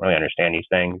don't really understand these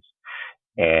things.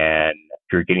 And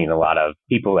you're getting a lot of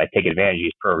people that take advantage of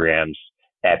these programs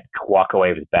that walk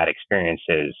away with bad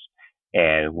experiences.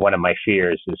 And one of my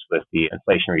fears is with the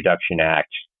Inflation Reduction Act,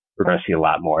 we're going to see a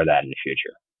lot more of that in the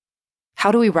future.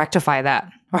 How do we rectify that?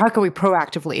 Or how can we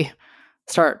proactively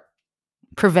start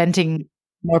preventing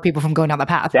more people from going down the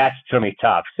path? That's going to be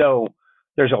tough. So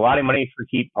there's a lot of money for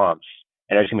heat pumps,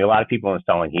 and there's going to be a lot of people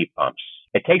installing heat pumps.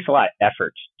 It takes a lot of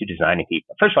effort to design a heat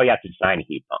pump. First of all, you have to design a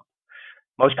heat pump.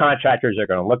 Most contractors are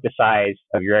going to look the size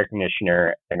of your air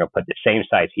conditioner and going to put the same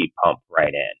size heat pump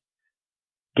right in.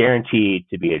 Guaranteed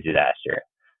to be a disaster.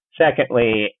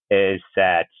 Secondly, is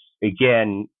that,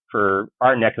 again, for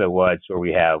our neck of the woods where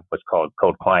we have what's called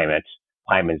cold climates,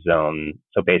 climate zone.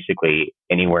 So basically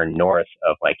anywhere north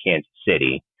of like Kansas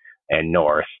City and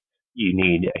north, you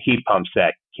need heat pumps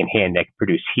that can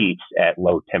produce heats at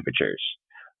low temperatures.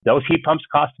 Those heat pumps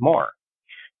cost more.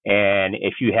 And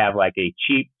if you have like a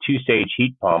cheap 2-stage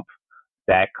heat pump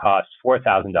that costs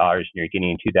 $4,000 and you're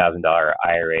getting $2,000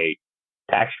 IRA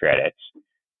tax credits,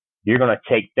 you're going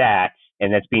to take that,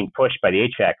 and that's being pushed by the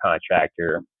HVAC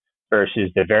contractor,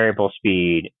 versus the variable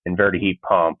speed inverter heat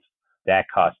pump that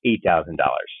costs $8,000.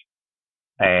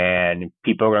 And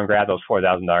people are going to grab those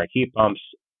 $4,000 heat pumps,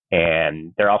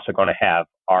 and they're also going to have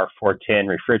R410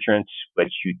 refrigerants,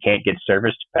 which you can't get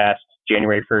serviced past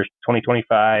January 1st,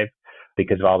 2025,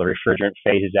 because of all the refrigerant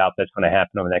phases out that's going to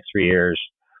happen over the next 3 years.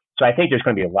 So I think there's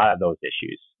going to be a lot of those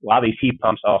issues. A lot of these heat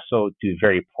pumps also do a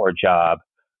very poor job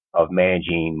of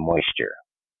managing moisture.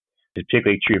 It's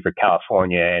particularly true for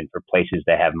California and for places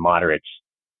that have moderate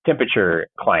temperature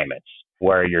climates,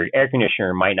 where your air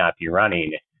conditioner might not be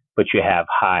running, but you have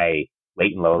high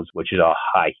latent loads, which is all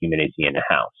high humidity in the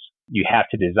house. You have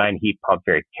to design heat pump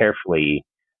very carefully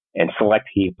and select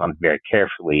heat pump very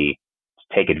carefully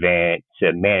to take advantage,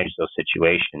 to manage those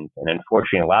situations. And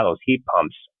unfortunately, a lot of those heat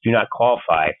pumps do not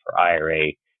qualify for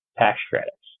IRA tax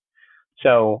credits.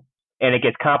 So, and it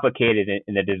gets complicated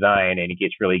in the design, and it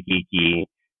gets really geeky,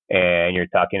 and you're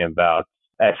talking about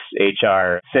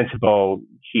SHR, sensible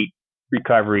heat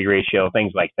recovery ratio,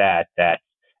 things like that, that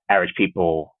average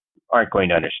people aren't going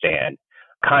to understand.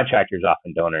 Contractors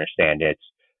often don't understand it.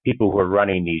 People who are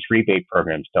running these rebate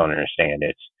programs don't understand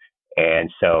it. And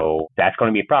so that's going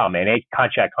to be a problem. And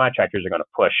contractors are going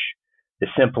to push the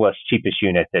simplest, cheapest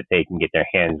unit that they can get their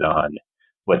hands on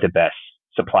with the best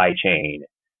supply chain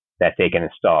that they can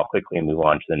install quickly and move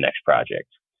on to the next project.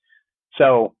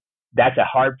 So that's a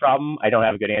hard problem. I don't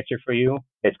have a good answer for you.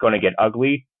 It's going to get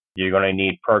ugly. You're going to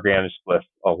need programs with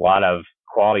a lot of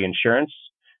quality insurance.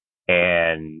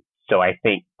 And so I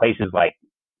think places like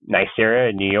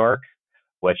NYSERDA in New York,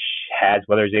 which has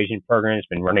weatherization programs,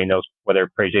 been running those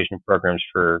weatherization programs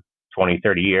for 20,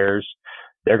 30 years,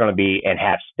 they're going to be and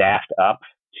have staffed up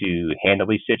to handle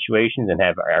these situations and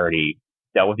have already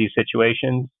dealt with these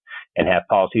situations and have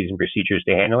policies and procedures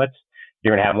to handle it.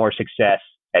 You're going to have more success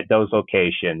at those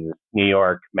locations, New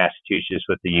York, Massachusetts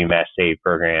with the UMass SAVE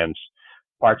programs,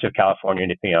 parts of California,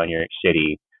 depending on New York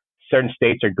City. Certain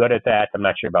states are good at that. I'm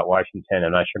not sure about Washington.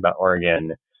 I'm not sure about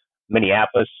Oregon.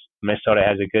 Minneapolis, Minnesota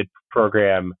has a good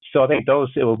program. So I think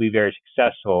it will be very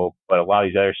successful, but a lot of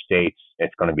these other states,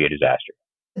 it's going to be a disaster.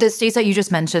 The states that you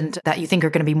just mentioned that you think are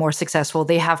going to be more successful,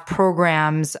 they have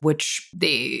programs which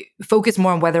they focus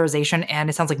more on weatherization, and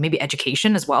it sounds like maybe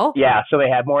education as well. Yeah, so they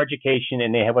have more education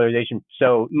and they have weatherization.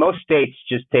 So most states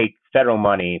just take federal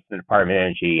money from the Department of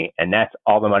Energy, and that's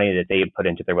all the money that they put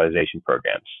into their weatherization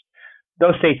programs.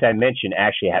 Those states I mentioned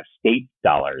actually have state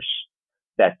dollars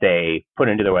that they put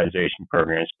into their weatherization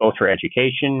programs, both for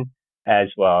education as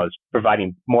well as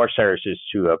providing more services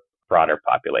to a broader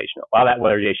population. A lot of that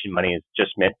weatherization money is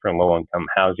just meant for low-income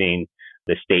housing.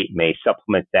 The state may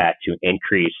supplement that to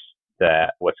increase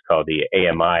what's called the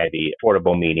AMI, the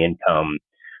affordable median income.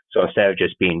 So instead of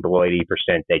just being below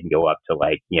 80%, they can go up to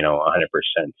 100%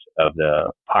 of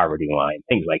the poverty line,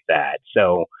 things like that.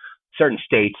 So certain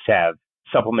states have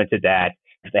supplemented that.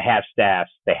 They have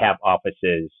staffs, they have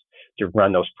offices to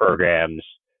run those programs.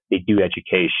 They do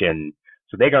education.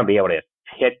 So they're going to be able to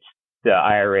hit the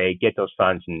IRA, get those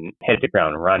funds, and hit the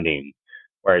ground running.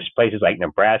 Whereas places like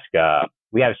Nebraska,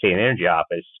 we have a state energy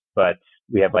office, but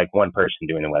we have one person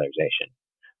doing the weatherization,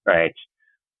 right?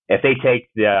 If they take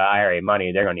the IRA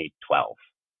money, they're going to need 12,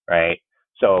 right?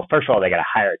 So first of all, they got to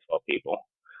hire 12 people.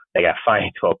 They got to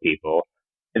find 12 people.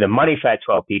 The money for that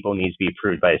 12 people needs to be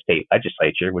approved by the state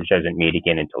legislature, which doesn't meet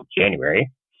again until January.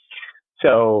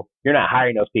 So you're not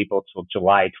hiring those people till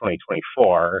July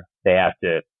 2024. They have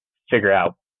to figure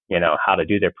out, how to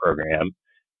do their program.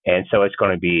 And so it's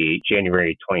going to be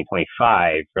January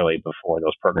 2025, really, before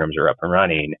those programs are up and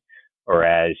running.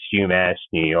 Whereas UMass,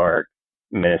 New York,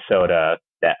 Minnesota,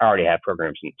 that already have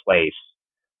programs in place,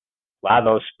 a lot of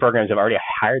those programs have already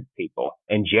hired people.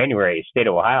 In January, the state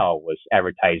of Ohio was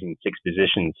advertising 6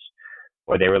 positions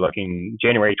where they were looking,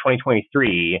 January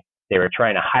 2023, they were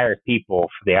trying to hire people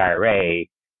for the IRA,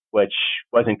 which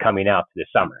wasn't coming out to the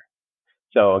summer.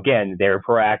 So again, they were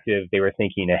proactive, they were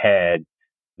thinking ahead,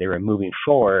 they were moving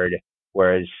forward,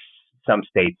 whereas some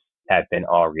states have been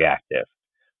all reactive.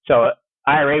 So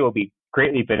IRA will be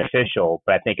greatly beneficial,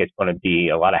 but I think it's going to be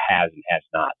a lot of haves and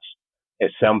has-nots.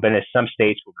 If some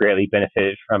states will greatly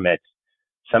benefit from it,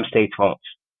 some states won't.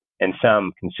 And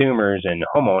some consumers and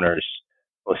homeowners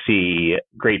will see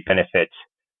great benefits.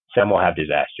 Some will have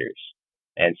disasters.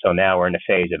 And so now we're in the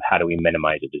phase of how do we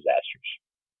minimize the disasters?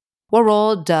 What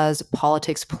role does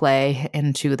politics play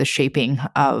into the shaping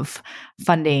of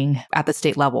funding at the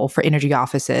state level for energy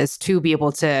offices to be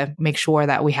able to make sure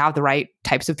that we have the right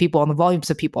types of people and the volumes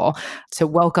of people to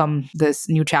welcome this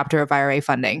new chapter of IRA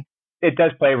funding? It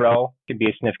does play a role, it can be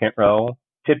a significant role.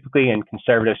 Typically in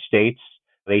conservative states,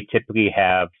 they typically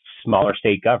have smaller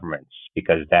state governments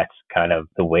because that's kind of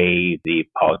the way the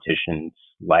politicians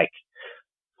like.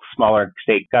 Smaller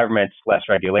state governments, less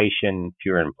regulation,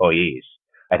 fewer employees.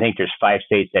 I think there's 5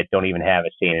 states that don't even have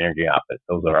a state energy office.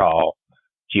 Those are all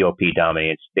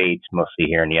GOP-dominated states, mostly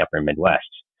here in the upper Midwest.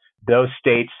 Those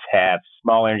states have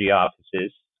small energy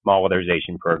offices, small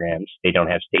weatherization programs. They don't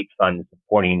have state funds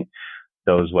supporting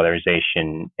those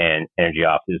weatherization and energy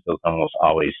offices. Those are almost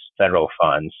always federal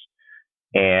funds.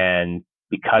 And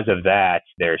because of that,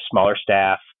 there's smaller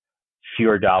staff,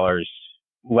 fewer dollars,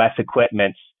 less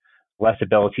equipment, less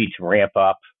ability to ramp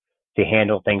up to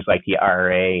handle things like the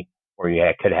IRA, where you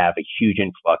could have a huge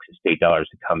influx of state dollars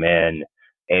to come in.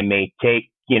 It may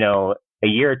take, a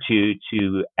year or two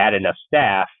to add enough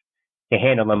staff to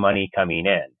handle the money coming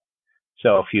in.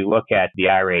 So if you look at the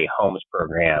IRA Homes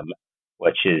program,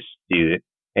 which is the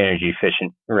energy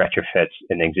efficient retrofits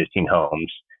in existing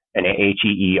homes, and the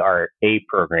HEERA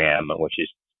program, which is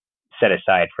set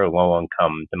aside for low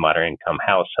income to moderate income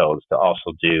households to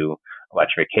also do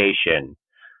electrification.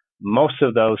 Most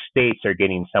of those states are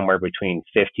getting somewhere between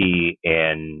 $50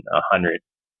 and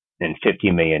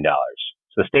 $150 million.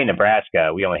 So the state of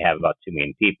Nebraska, we only have about 2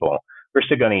 million people. We're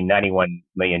still getting $91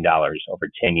 million over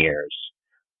 10 years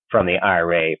from the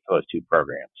IRA for those 2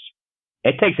 programs.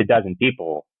 It takes a dozen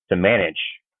people to manage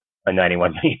a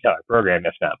 $91 million program,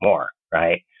 if not more,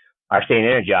 right? Our state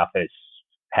energy office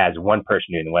has 1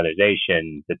 person doing the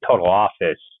weatherization. The total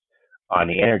office on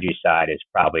the energy side is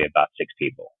probably about 6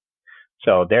 people.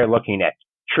 So they're looking at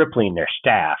tripling their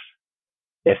staff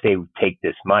if they take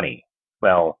this money.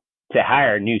 Well, to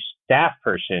hire a new staff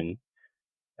person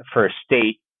for a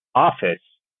state office,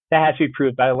 that has to be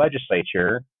approved by the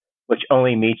legislature, which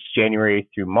only meets January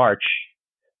through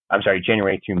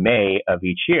May of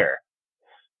each year.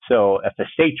 So if the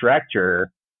state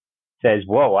director says,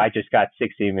 whoa, I just got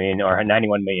 $60 million or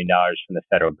 $91 million from the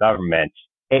federal government,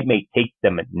 it may take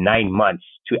them 9 months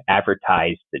to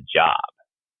advertise the job.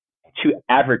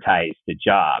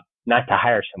 Not to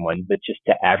hire someone, but just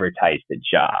to advertise the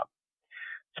job.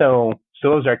 So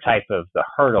those are type of the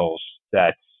hurdles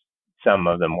that some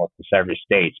of the more conservative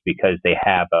states, because they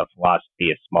have a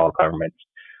philosophy of small government,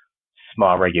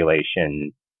 small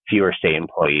regulation, fewer state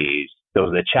employees. Those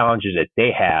are the challenges that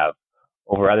they have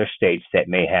over other states that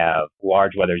may have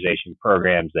large weatherization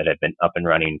programs that have been up and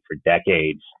running for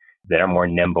decades, that are more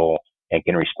nimble and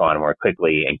can respond more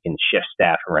quickly and can shift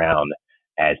staff around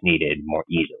as needed more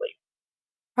easily.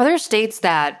 Are there states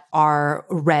that are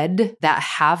red that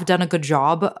have done a good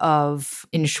job of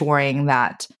ensuring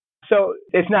that? So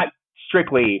it's not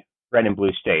strictly red and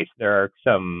blue states. There are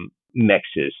some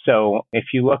mixes. So if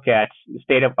you look at the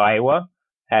state of Iowa,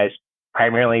 has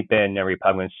primarily been a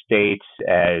Republican state,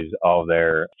 as all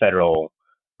their federal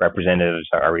representatives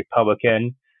are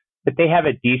Republican, but they have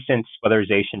a decent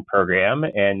weatherization program,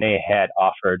 and they had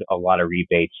offered a lot of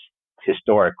rebates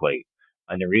historically.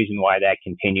 And the reason why that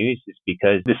continues is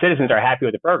because the citizens are happy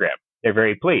with the program. They're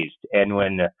very pleased. And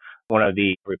when one of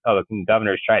the Republican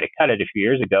governors tried to cut it a few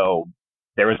years ago,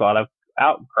 there was a lot of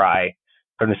outcry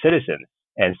from the citizens.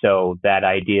 And so that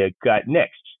idea got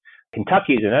nixed.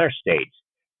 Kentucky is another state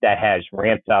that has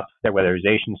ramped up their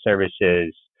weatherization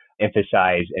services,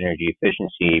 emphasized energy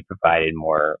efficiency, provided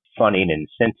more funding and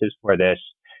incentives for this,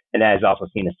 and that has also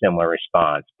seen a similar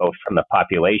response, both from the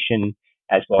population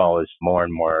as well as more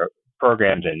and more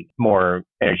programs and more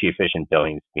energy efficient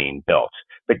buildings being built,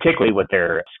 particularly with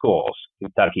their schools.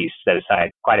 Kentucky set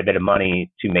aside quite a bit of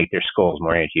money to make their schools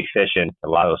more energy efficient. A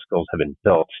lot of those schools have been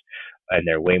built and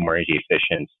they're way more energy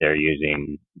efficient. They're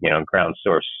using, ground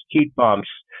source heat pumps.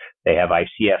 They have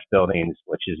ICF buildings,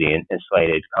 which is the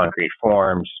insulated concrete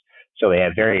forms. So they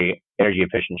have very energy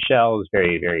efficient shells,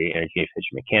 very, very energy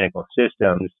efficient mechanical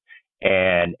systems,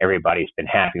 and everybody's been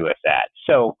happy with that.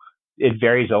 So it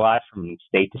varies a lot from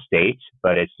state to state,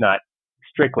 but it's not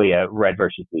strictly a red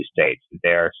versus blue state.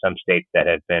 There are some states that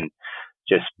have been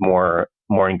just more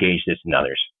engaged than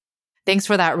others. Thanks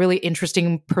for that really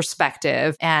interesting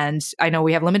perspective. And I know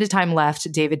we have limited time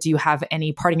left. David, do you have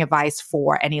any parting advice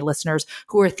for any listeners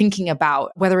who are thinking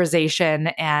about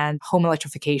weatherization and home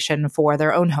electrification for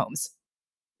their own homes?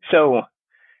 So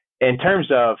in terms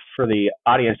of, for the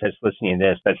audience that's listening to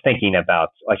this, that's thinking about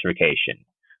electrification.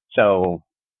 So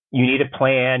you need a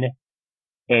plan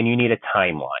and you need a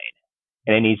timeline.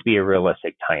 and it needs to be a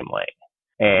realistic timeline.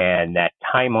 And that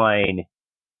timeline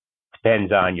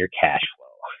depends on your cash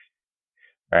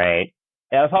flow, right?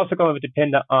 And it's also going to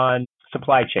depend on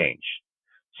supply chain.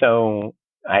 So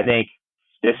I think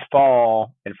this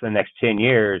fall and for the next 10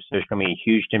 years, there's going to be a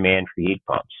huge demand for heat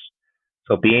pumps.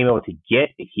 So being able to get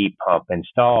a heat pump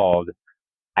installed,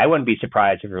 I wouldn't be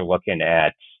surprised if we're looking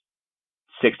at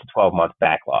 6 to 12 month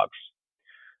backlogs.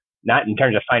 Not in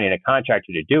terms of finding a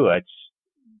contractor to do it,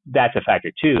 that's a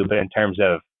factor too, but in terms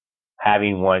of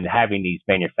having these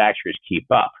manufacturers keep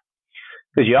up.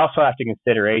 Because you also have to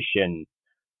consideration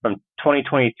from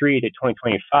 2023 to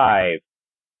 2025,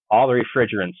 all the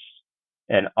refrigerants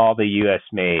and all the US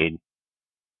made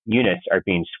units are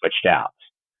being switched out.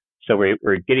 So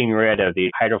we're getting rid of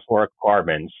the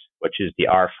hydrofluorocarbons, which is the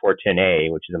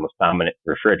R410A, which is the most dominant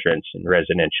refrigerants in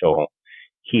residential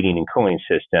heating and cooling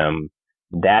system.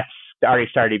 That's already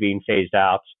started being phased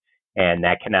out, and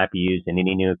that cannot be used in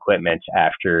any new equipment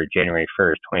after January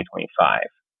 1st, 2025.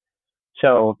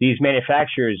 So these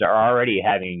manufacturers are already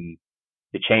having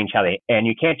to change and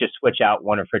you can't just switch out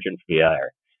one refrigerant for the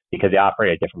other because they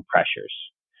operate at different pressures,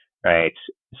 right?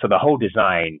 So the whole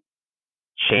design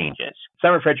changes.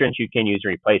 Some refrigerants you can use a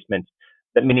replacement,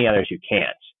 but many others you can't.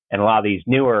 And a lot of these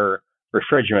newer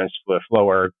refrigerants with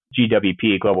lower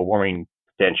GWP, global warming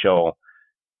potential,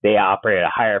 they operate at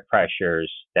higher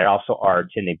pressures that also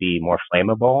tend to be more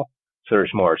flammable. So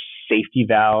there's more safety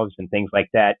valves and things like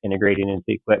that integrated into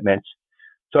the equipment.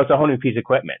 So it's a whole new piece of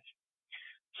equipment.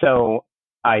 So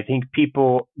I think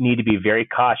people need to be very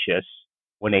cautious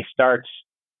when they start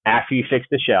after you fix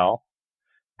the shell,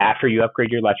 after you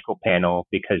upgrade your electrical panel,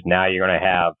 because now you're going to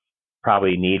have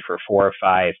probably need for 4 or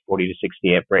 5 40 to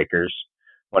 60 amp breakers,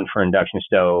 one for induction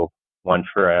stove, one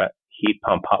for a heat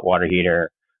pump hot water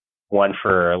heater, one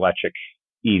for electric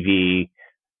EV,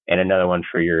 and another one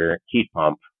for your heat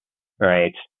pump,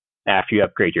 right? After you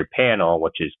upgrade your panel,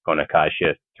 which is going to cost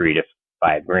you $3,000 to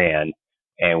 $5,000.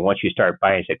 And once you start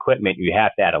buying this equipment, you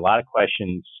have to add a lot of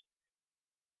questions.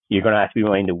 You're going to have to be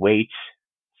willing to wait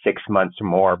 6 months or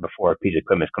more before a piece of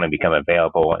equipment is going to become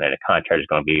available and then a contractor is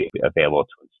going to be available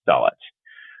to install it.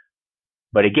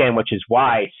 But again, which is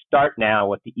why start now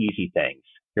with the easy things.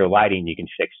 Your lighting you can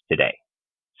fix today.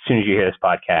 As soon as you hear this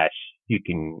podcast, you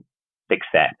can fix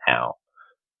that now.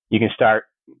 You can start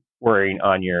worrying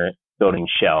on your building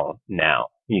shell now.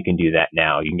 You can do that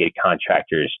now. You can get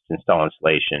contractors to install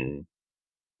insulation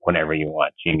whenever you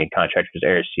want. You can get contractors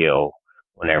air seal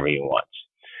whenever you want.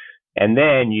 And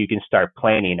then you can start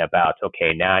planning about,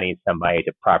 okay, now I need somebody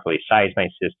to properly size my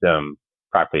system,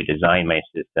 properly design my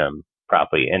system,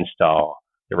 properly install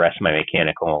the rest of my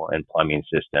mechanical and plumbing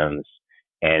systems,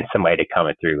 and somebody to come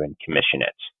through and commission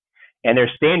it. And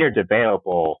there's standards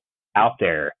available out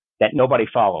there that nobody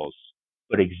follows,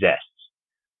 but exists.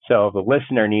 So the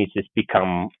listener needs to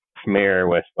become familiar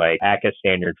with like ACA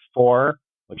Standard 4,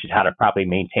 which is how to properly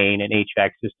maintain an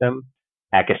HVAC system.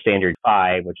 ACA Standard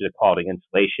 5, which is a quality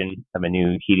installation of a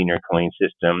new heating or cooling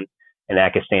system. And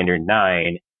ACA Standard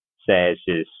 9 says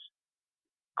is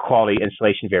quality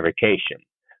installation verification.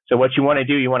 So what you want to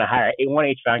do, you want to hire one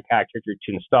HVAC contractor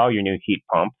to install your new heat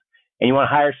pump, and you want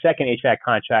to hire a second HVAC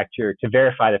contractor to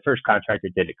verify the first contractor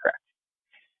did it correct.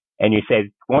 And you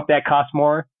say, won't that cost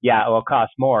more? Yeah, it will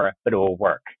cost more, but it will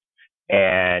work.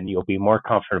 And you'll be more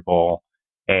comfortable,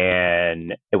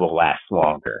 and it will last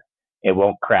longer. It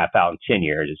won't crap out in 10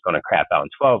 years. It's going to crap out in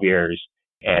 12 years.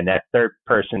 And that third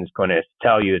person is going to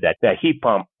tell you that that heat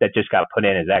pump that just got put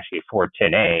in is actually a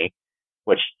 410A,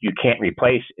 which you can't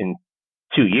replace in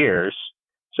 2 years.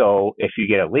 So if you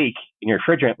get a leak and your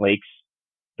refrigerant leaks,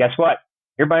 guess what?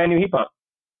 You're buying a new heat pump.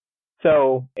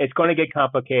 So it's going to get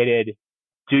complicated.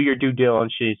 Do your due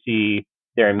diligence to see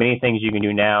there are many things you can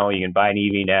do now. You can buy an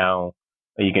EV now.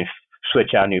 You can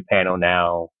switch out a new panel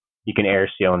now. You can air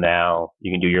seal now.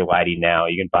 You can do your lighting now.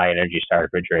 You can buy an Energy Star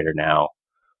refrigerator now.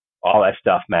 All that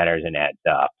stuff matters and adds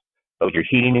up. But with your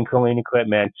heating and cooling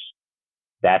equipment,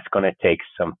 that's going to take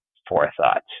some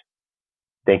forethought.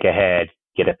 Think ahead,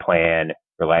 get a plan.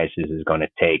 Realize this is going to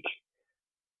take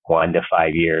 1 to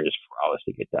 5 years for all this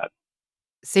to get done.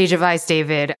 Sage advice,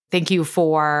 David. Thank you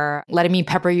for letting me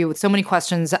pepper you with so many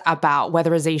questions about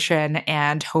weatherization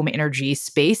and home energy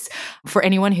space. For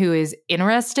anyone who is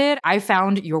interested, I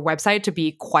found your website to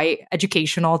be quite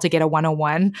educational to get a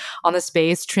 101 on the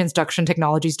space,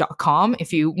 transductiontechnologies.com.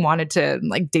 If you wanted to,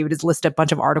 like David has listed a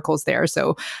bunch of articles there.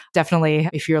 So definitely,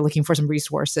 if you're looking for some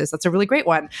resources, that's a really great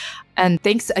one. And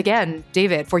thanks again,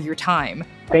 David, for your time.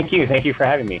 Thank you. Thank you for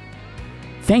having me.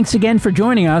 Thanks again for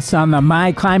joining us on the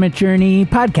My Climate Journey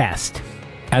podcast.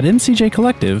 At MCJ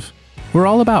Collective, We're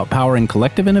all about powering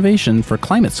collective innovation for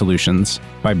climate solutions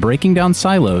by breaking down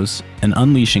silos and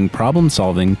unleashing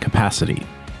problem-solving capacity.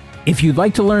 If you'd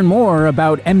like to learn more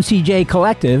about MCJ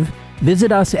Collective,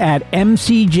 visit us at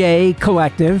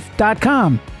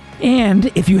mcjcollective.com. And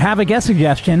if you have a guest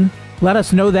suggestion, let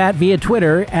us know that via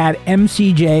Twitter at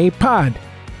MCJPod.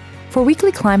 For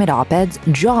weekly climate op-eds,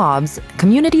 jobs,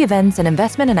 community events, and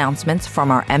investment announcements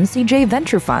from our MCJ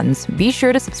venture funds, be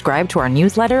sure to subscribe to our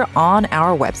newsletter on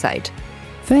our website.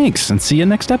 Thanks, and see you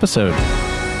next episode.